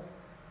well,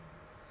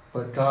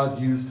 but God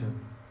used him.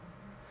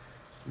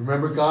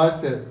 Remember, God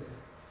said,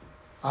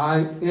 I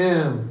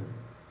am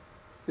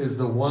is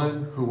the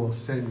one who will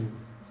send you.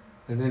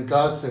 And then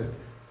God said,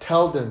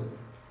 tell them,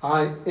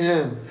 I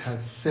am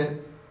has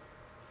sent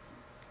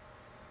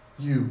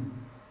you.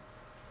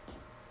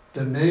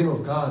 The name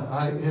of God,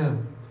 I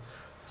am.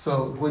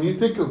 So when you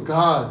think of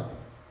God,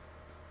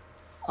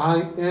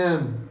 I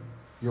am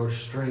your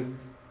strength.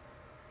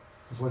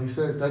 That's what he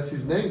said. That's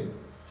his name.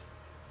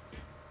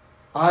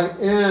 I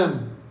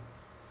am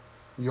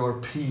your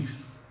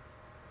peace.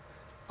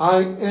 I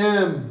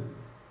am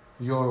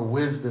your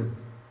wisdom.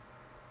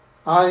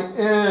 I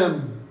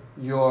am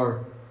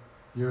your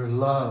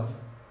love.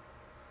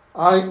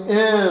 I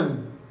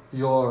am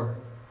your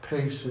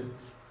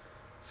patience.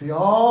 See,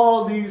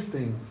 all these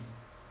things.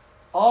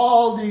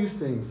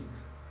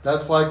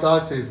 That's why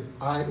God says,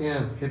 I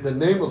am. In the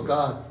name of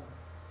God.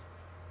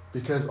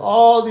 Because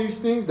all these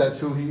things, that's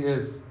who he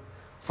is.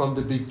 From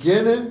the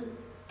beginning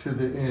to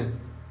the end.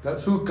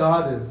 That's who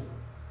God is.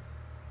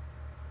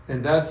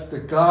 And that's the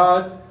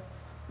God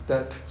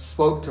that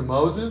spoke to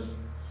Moses.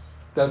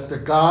 That's the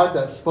God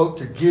that spoke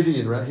to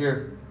Gideon right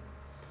here.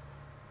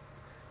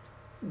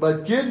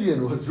 But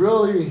Gideon was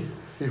really,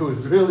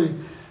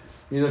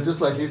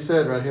 just like he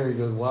said right here, he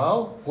goes,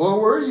 well, where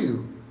were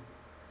you?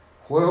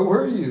 Where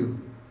were you?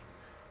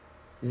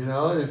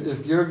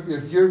 If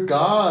you're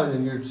God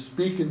and you're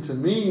speaking to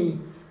me,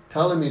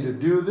 telling me to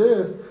do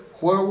this,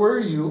 where were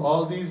you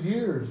all these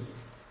years?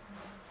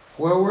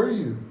 Where were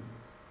you?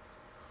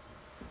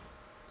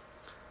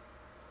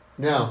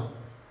 Now,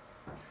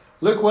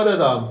 look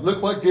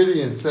what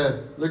Gideon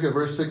said. Look at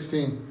verse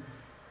 15.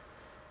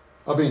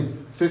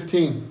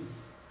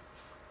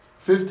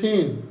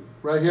 15,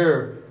 right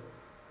here.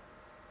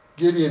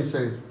 Gideon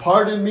says,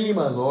 pardon me,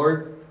 my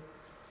Lord.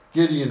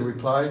 Gideon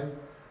replied,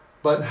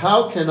 but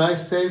how can I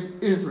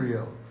save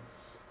Israel?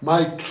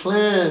 My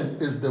clan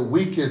is the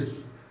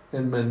weakest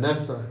in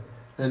Manasseh,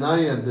 and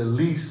I am the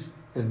least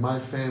in my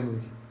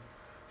family.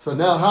 So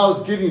now how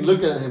is Gideon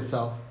looking at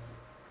himself?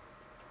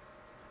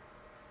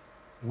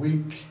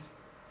 Weak.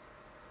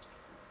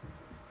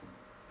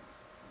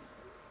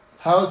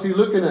 How is he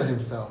looking at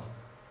himself?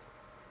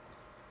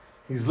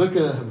 He's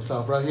looking at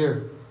himself right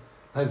here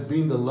as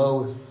being the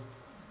lowest.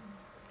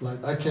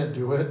 Like, I can't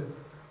do it.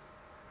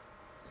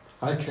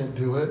 I can't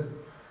do it.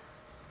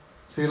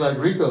 See, like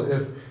Rico,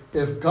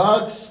 if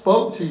God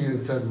spoke to you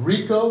and said,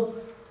 Rico,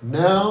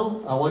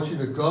 now I want you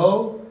to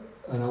go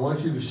and I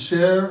want you to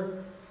share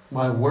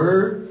my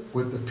word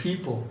with the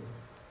people.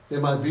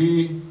 It might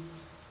be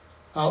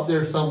out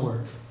there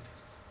somewhere.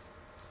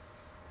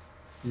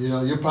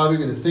 You're probably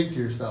going to think to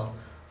yourself,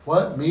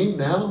 what, me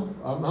now?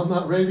 I'm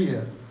not ready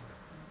yet.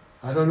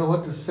 I don't know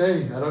what to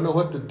say. I don't know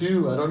what to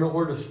do. I don't know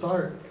where to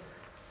start.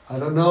 I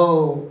don't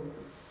know,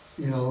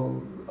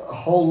 a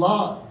whole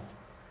lot.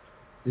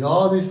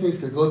 All these things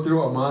could go through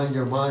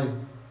your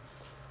mind.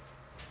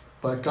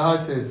 But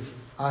God says,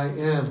 I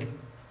am.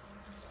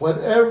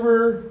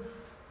 Whatever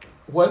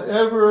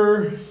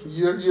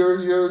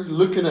you're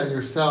looking at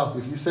yourself,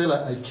 if you say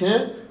like, I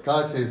can't,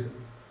 God says,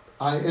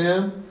 I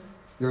am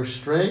your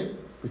strength.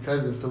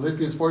 Because in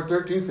Philippians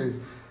 4:13 says,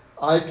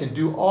 I can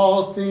do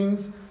all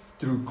things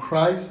through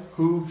Christ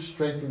who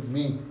strengthens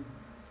me.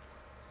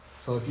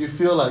 So if you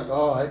feel like,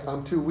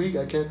 I'm too weak,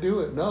 I can't do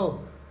it. No.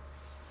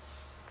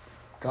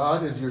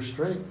 God is your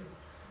strength.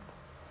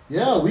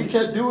 Yeah, we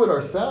can't do it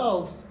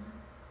ourselves.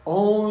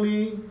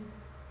 Only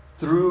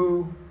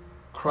through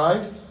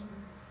Christ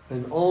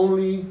and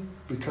only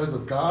because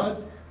of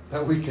God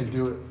that we can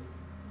do it.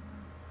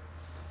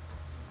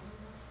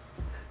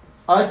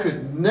 I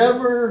could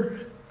never,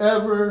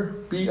 ever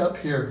be up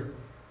here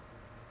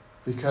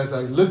because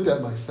I looked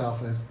at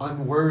myself as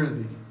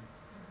unworthy.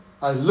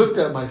 I looked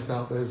at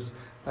myself as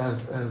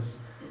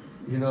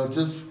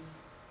just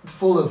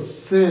full of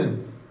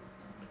sin.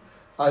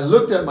 I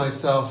looked at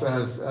myself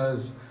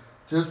as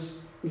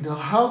just,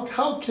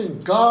 how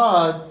can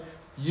God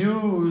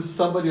use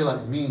somebody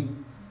like me?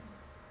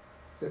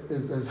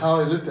 Is how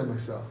I looked at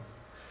myself.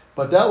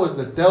 But that was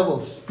the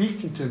devil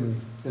speaking to me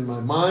in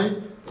my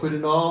mind,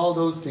 putting all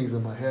those things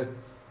in my head.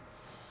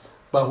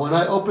 But when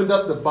I opened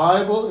up the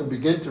Bible and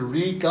began to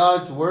read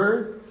God's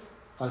word,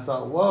 I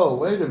thought, whoa,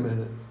 wait a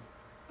minute.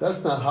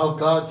 That's not how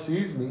God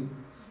sees me.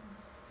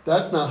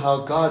 That's not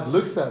how God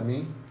looks at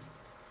me.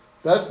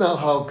 That's not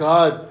how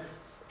God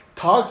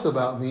talks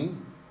about me.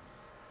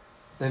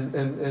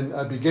 And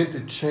I began to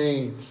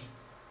change.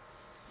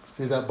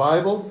 See that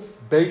Bible,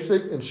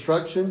 basic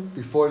instruction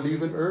before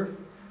leaving earth?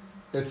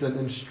 It's an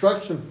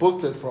instruction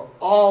booklet for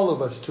all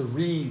of us to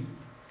read.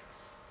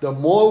 The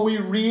more we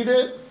read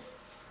it,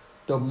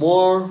 the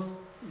more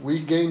we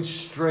gain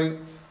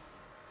strength.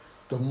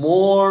 The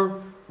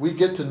more we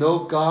get to know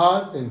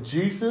God and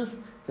Jesus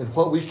and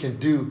what we can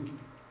do.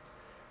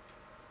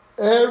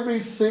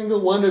 Every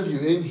single one of you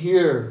in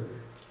here,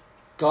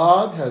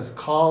 God has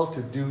called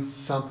to do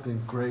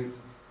something great.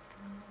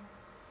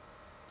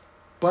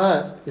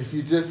 But if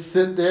you just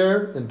sit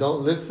there and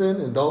don't listen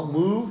and don't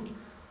move,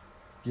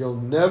 you'll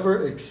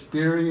never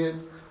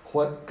experience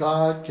what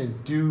God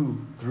can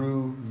do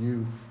through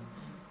you.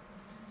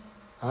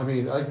 I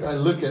mean, I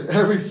look at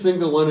every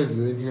single one of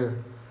you in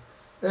here.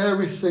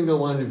 Every single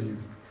one of you.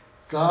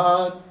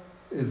 God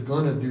is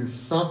going to do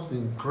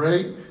something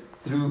great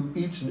through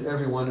each and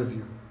every one of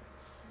you.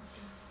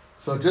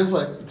 So just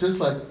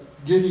like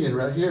Gideon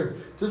right here,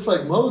 just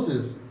like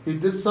Moses, he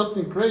did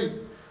something great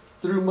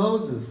through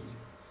Moses.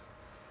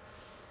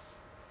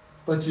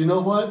 But you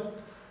know what?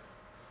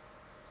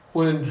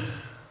 When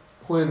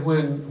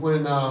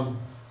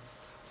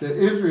the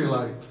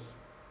Israelites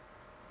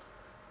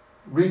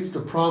reached the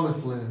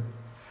promised land,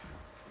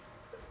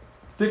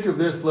 think of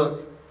this,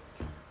 look,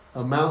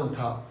 a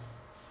mountaintop.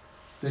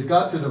 They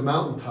got to the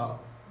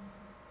mountaintop.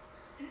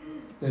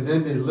 And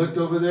then they looked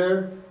over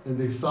there and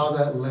they saw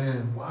that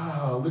land.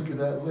 Wow, look at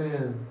that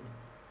land.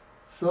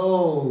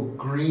 So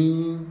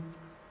green,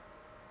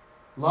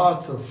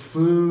 lots of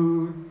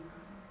food,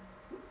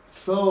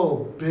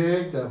 so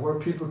big that where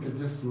people could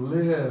just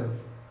live.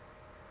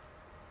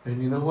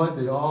 And you know what?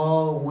 They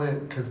all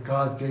went because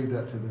God gave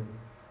that to them.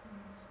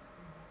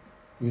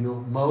 You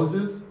know,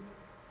 Moses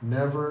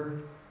never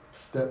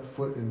stepped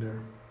foot in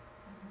there.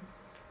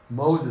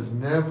 Moses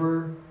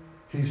never,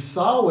 he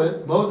saw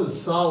it,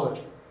 Moses saw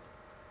it,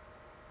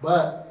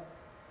 but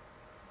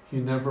he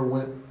never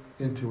went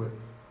into it.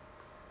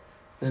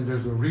 And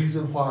there's a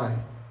reason why.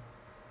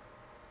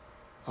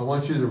 I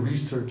want you to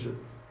research it.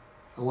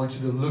 I want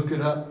you to look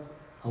it up.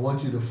 I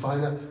want you to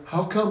find out,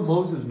 how come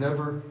Moses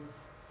never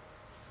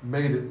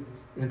made it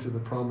into the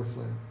promised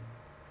land?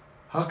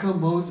 How come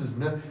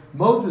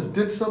Moses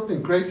did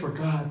something great for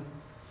God.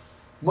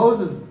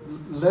 Moses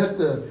led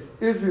the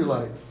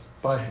Israelites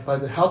by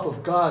the help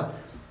of God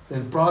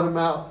and brought them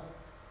out.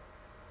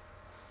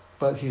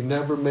 But he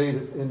never made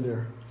it in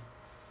there.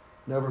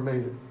 Never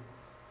made it.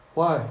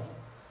 Why?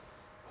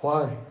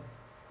 Why?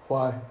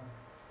 Why?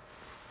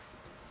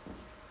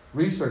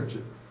 Research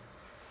it.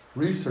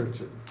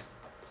 Research it.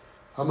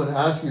 I'm going to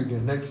ask you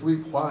again next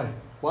week, why?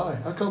 Why?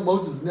 How come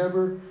Moses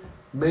never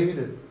made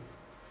it?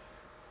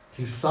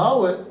 He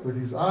saw it with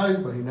his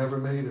eyes, but he never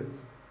made it.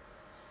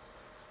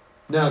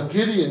 Now,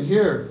 Gideon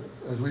here,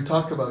 as we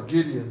talk about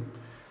Gideon,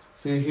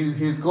 see,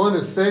 he's going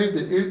to save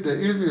the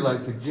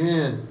Israelites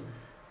again.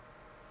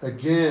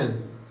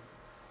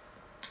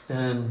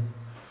 And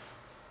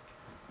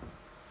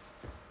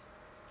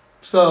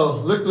so,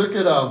 look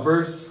at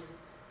verse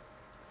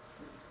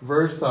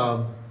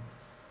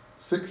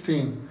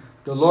 16.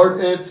 The Lord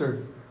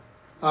answered,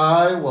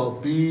 I will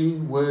be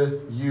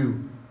with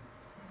you,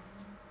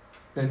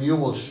 and you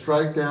will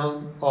strike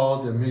down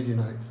all the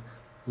Midianites,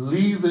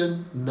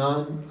 leaving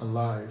none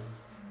alive.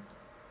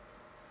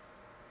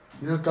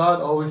 You know,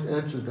 God always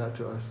answers that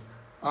to us.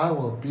 I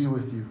will be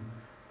with you.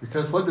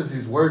 Because what does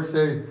his word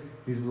say?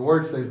 His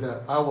word says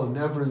that I will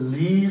never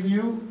leave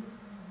you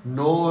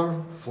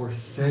nor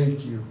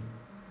forsake you.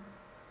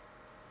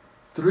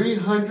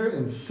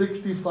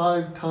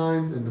 365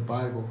 times in the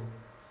Bible.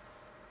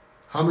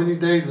 How many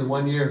days in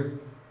 1 year?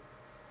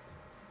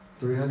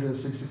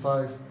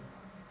 365.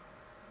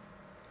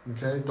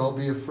 Okay, don't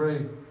be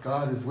afraid.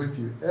 God is with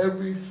you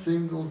every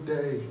single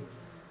day.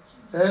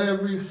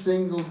 Every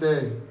single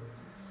day.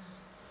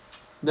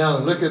 Now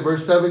look at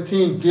verse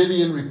 17.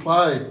 Gideon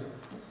replied,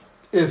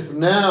 if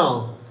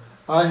now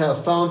I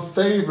have found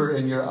favor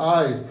in your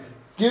eyes,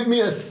 give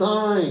me a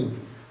sign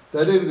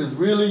that it is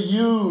really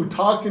you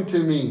talking to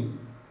me.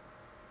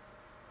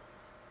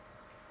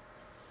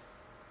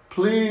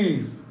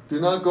 Please do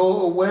not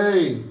go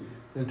away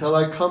until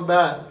I come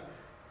back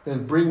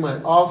and bring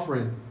my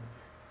offering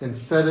and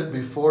set it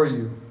before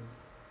you.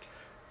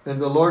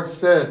 And the Lord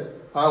said,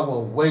 I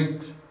will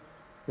wait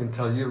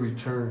until you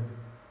return.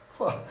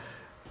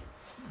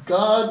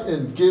 God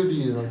and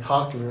Gideon are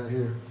talking right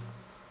here.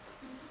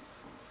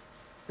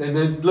 And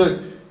then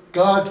look,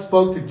 God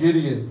spoke to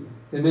Gideon.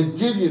 And then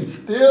Gideon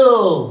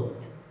still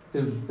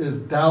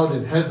is doubt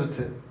and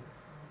hesitant.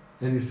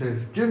 And he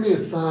says, give me a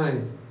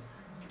sign.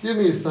 Give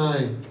me a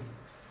sign.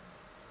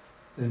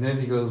 And then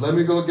he goes, let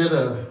me go get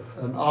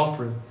an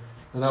offering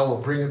and I will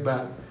bring it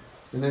back.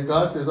 And then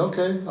God says,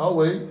 okay, I'll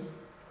wait.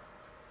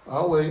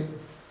 I'll wait.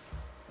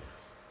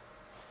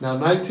 Now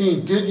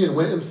 19, Gideon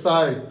went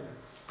inside,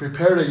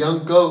 prepared a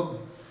young goat,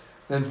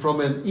 and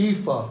from an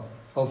ephah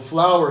of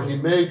flour he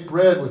made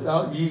bread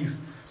without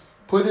yeast,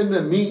 put in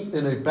the meat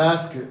in a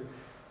basket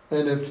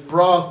and its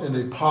broth in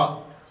a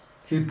pot.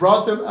 He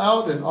brought them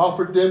out and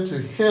offered them to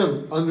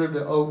him under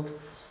the oak.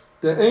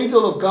 The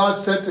angel of God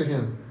said to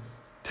him,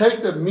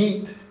 take the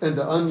meat and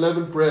the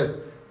unleavened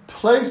bread,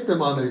 place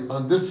them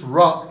on this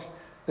rock,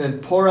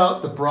 and pour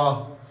out the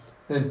broth.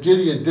 And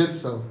Gideon did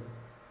so.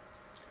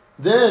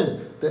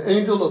 Then the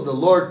angel of the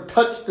Lord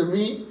touched the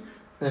meat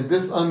and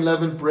this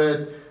unleavened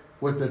bread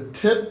with the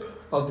tip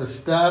of the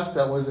staff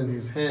that was in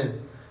his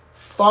hand.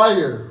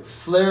 Fire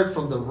flared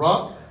from the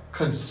rock,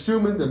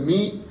 consuming the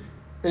meat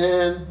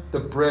and the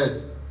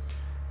bread.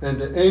 And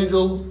the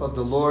angel of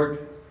the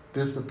Lord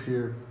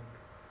disappeared.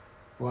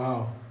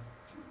 Wow.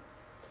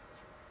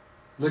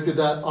 Look at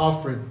that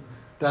offering.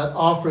 That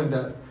offering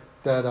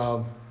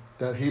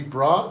that he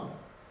brought,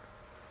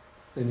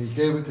 and he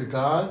gave it to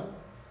God.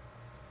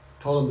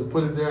 Told him to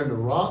put it there in the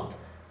rock.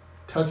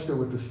 touched it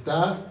with the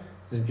staff,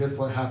 and guess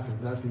what happened?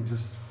 That thing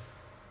just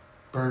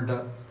burned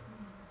up.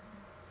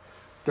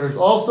 There's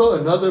also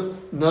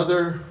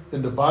another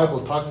in the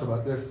Bible talks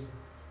about this.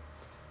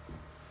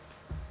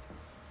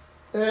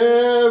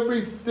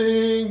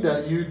 Everything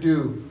that you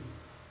do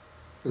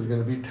is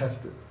going to be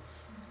tested.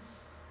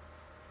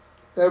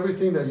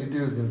 Everything that you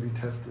do is going to be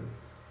tested.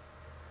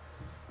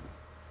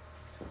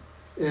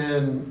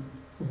 And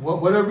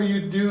whatever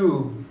you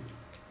do,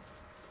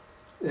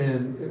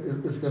 and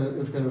it's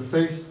going to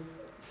face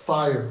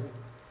fire.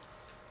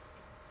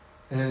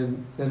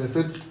 And if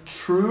it's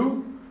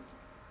true,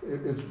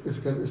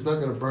 it's not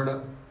going to burn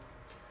up.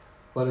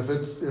 But if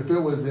it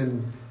was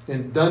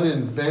done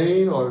in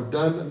vain, or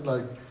done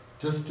like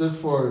just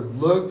for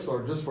looks,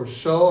 or just for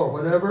show, or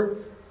whatever,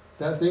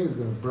 that thing is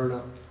going to burn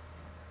up.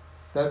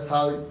 That's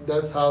how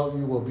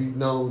you will be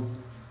known,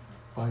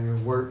 by your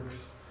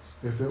works.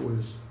 If it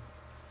was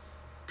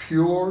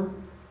pure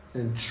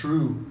and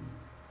true,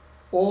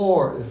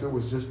 or if it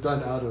was just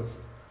done out of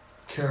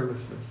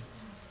carelessness.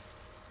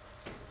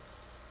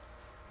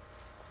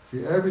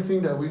 See,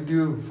 everything that we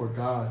do for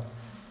God,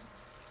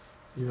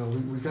 we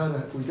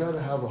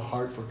gotta have a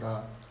heart for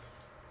God.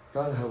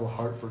 Gotta have a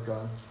heart for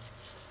God.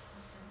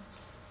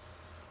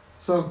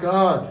 So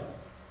God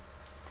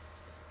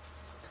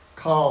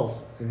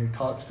calls and He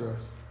talks to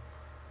us.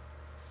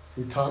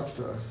 He talks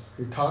to us.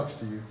 He talks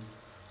to you.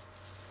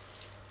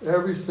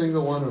 Every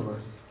single one of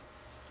us.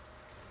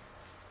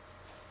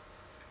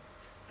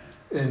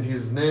 In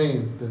His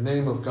name, the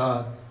name of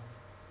God.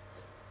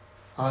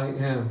 I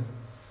am.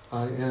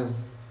 I am.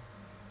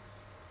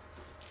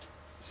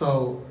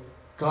 So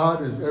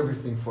God is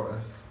everything for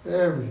us.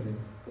 Everything.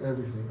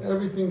 Everything.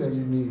 Everything that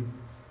you need.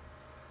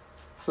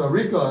 So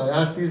Rico, I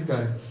asked these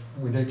guys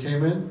when they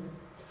came in,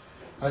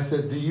 I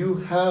said, do you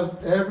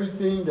have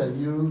everything that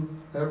you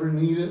ever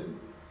needed?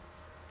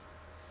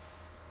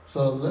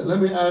 So let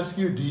me ask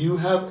you, do you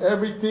have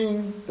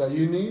everything that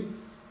you need?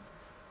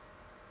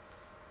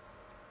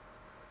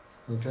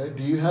 Okay,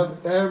 do you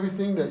have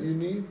everything that you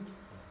need?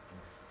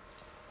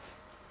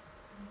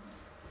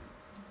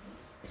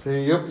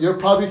 See, you're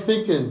probably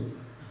thinking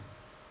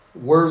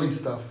worldly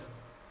stuff.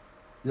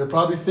 You're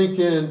probably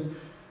thinking,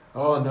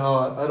 oh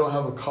no, I don't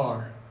have a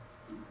car.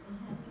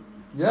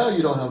 Yeah,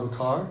 you don't have a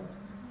car,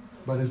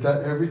 but is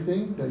that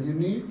everything that you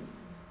need?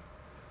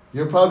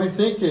 You're probably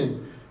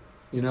thinking,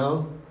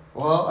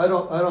 well, I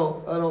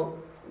don't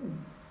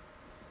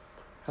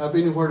have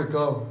anywhere to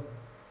go.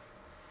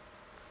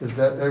 Is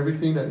that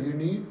everything that you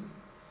need?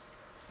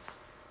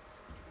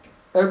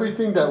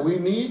 Everything that we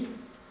need,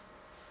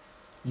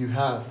 you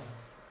have.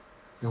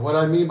 And what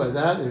I mean by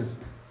that is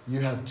you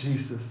have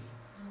Jesus.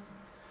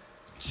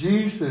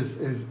 Jesus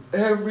is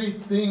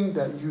everything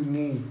that you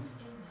need.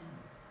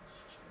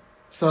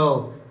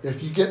 So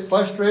if you get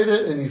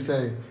frustrated and you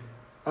say,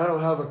 I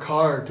don't have a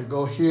car to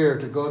go here,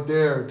 to go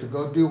there, to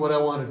go do what I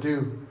want to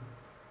do,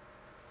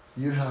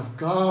 you have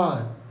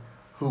God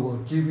who will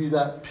give you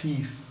that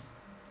peace.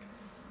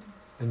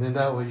 And then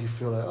that way you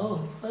feel like,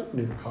 oh, I don't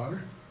need a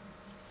car.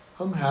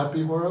 I'm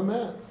happy where I'm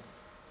at.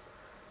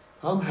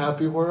 I'm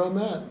happy where I'm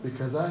at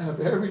because I have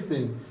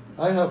everything.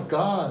 I have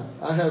God.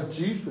 I have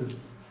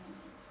Jesus.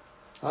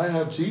 I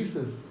have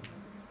Jesus.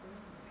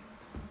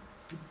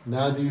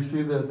 Now do you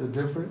see the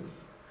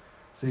difference?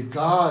 See,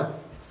 God,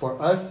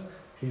 for us,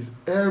 He's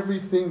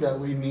everything that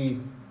we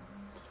need.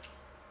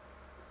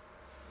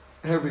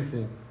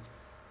 Everything.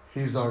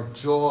 He's our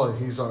joy.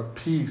 He's our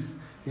peace.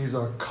 He's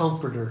our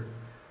comforter.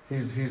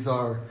 He's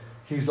our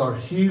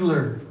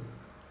healer.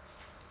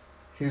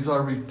 He's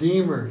our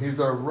redeemer. He's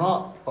our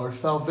rock, our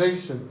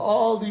salvation.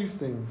 All these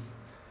things.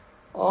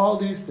 All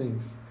these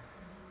things.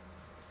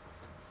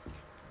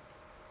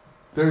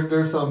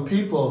 There's some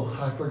people,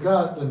 I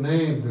forgot the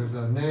name. There's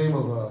a name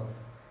of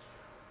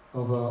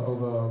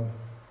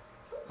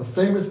a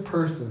famous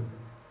person.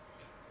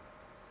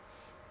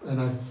 And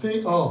I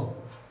think,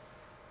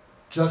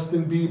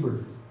 Justin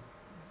Bieber.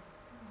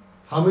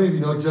 How many of you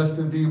know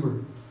Justin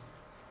Bieber?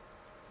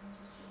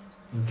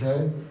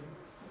 Okay.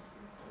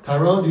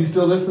 Tyrone, do you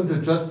still listen to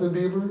Justin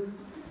Bieber?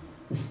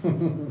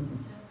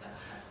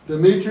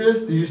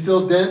 Demetrius, do you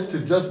still dance to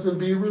Justin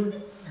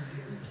Bieber?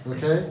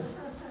 Okay.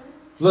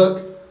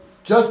 Look,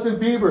 Justin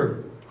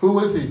Bieber, who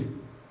was he?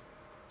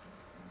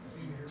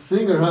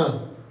 Singer, huh?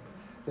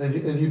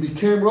 And he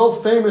became real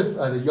famous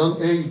at a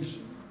young age.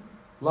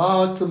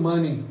 Lots of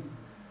money.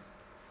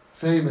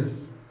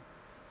 Famous.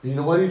 And you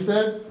know what he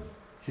said?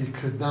 He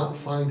could not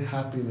find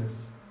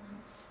happiness.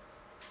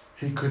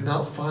 He could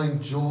not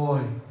find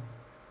joy.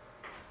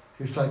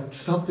 It's like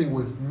something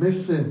was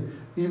missing.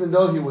 Even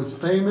though he was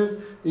famous,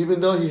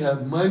 even though he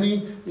had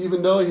money,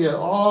 even though he had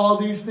all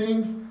these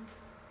things,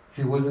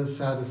 he wasn't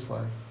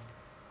satisfied.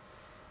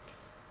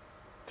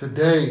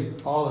 Today,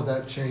 all of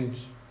that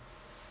changed.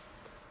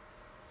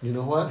 You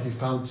know what? He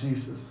found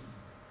Jesus.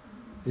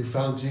 He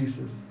found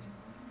Jesus.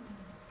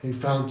 He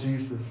found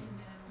Jesus.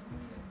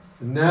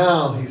 And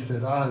now he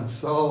said, I'm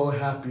so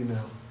happy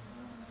now.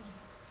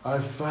 I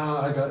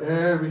got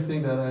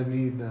everything that I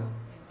need now.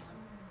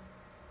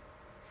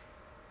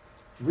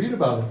 Read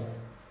about it.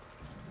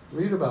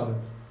 Read about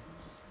him.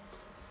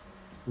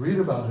 Read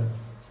about him.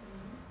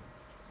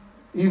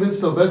 Even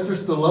Sylvester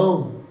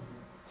Stallone,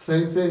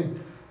 same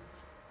thing.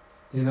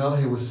 You know,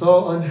 he was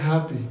so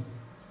unhappy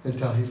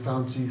until he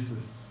found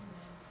Jesus.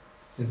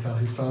 Until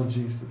he found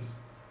Jesus.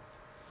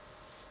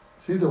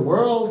 See, the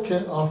world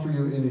can't offer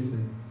you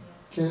anything.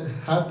 Can't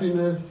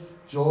happiness,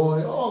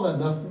 joy, all that,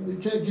 nothing.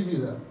 It can't give you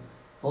that.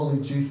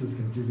 Only Jesus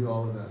can give you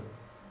all of that.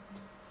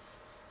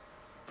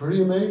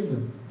 Pretty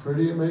amazing.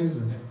 Pretty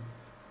amazing.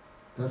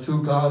 That's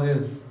who God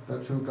is.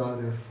 That's who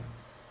God is.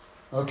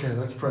 Okay,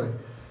 let's pray.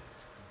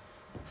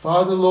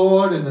 Father,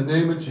 Lord, in the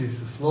name of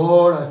Jesus,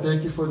 Lord, I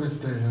thank you for this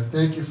day. I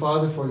thank you,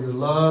 Father, for your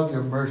love,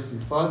 your mercy.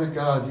 Father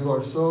God, you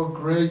are so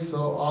great,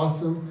 so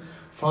awesome.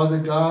 Father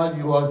God,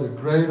 you are the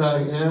great I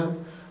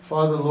am.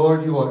 Father,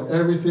 Lord, you are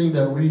everything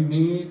that we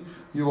need.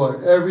 You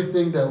are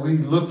everything that we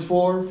look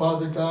for,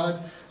 Father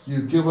God.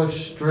 You give us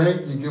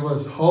strength. You give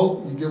us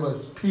hope. You give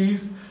us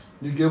peace.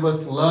 You give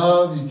us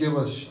love. You give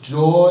us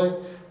joy,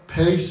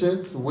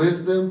 patience,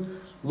 wisdom.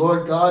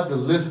 Lord God, the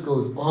list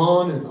goes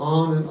on and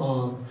on and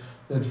on.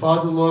 And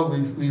Father, Lord,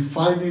 we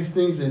find these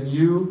things in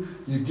you.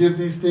 You give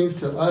these things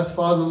to us,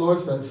 Father, Lord,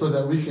 so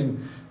that we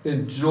can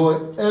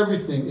enjoy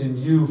everything in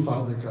you,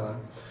 Father God.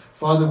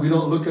 Father, we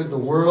don't look at the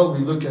world.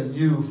 We look at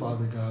you,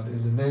 Father God,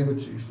 in the name of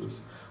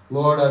Jesus.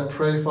 Lord, I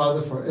pray,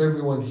 Father, for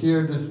everyone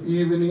here this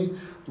evening,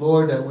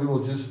 Lord, that we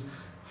will just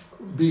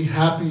be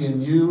happy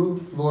in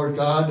you, Lord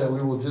God, that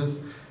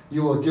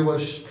you will give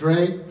us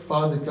strength,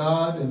 Father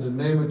God, in the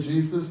name of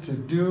Jesus, to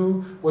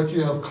do what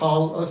you have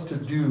called us to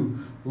do.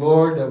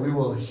 Lord, that we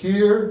will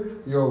hear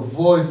your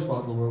voice,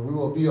 Father, Lord. We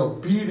will be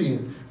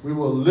obedient. We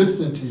will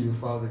listen to you,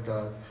 Father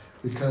God,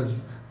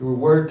 because your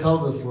word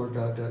tells us, Lord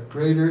God, that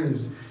greater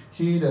is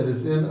he that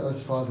is in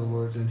us, Father,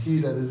 Lord, than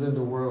he that is in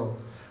the world.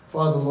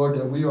 Father, Lord,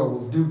 that we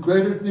will do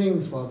greater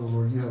things, Father,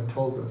 Lord, you have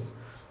told us.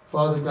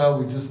 Father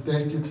God, we just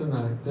thank you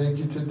tonight. Thank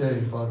you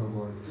today, Father,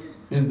 Lord,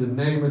 in the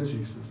name of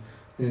Jesus.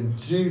 In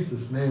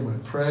Jesus' name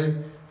I pray.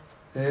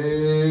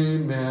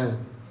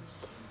 Amen.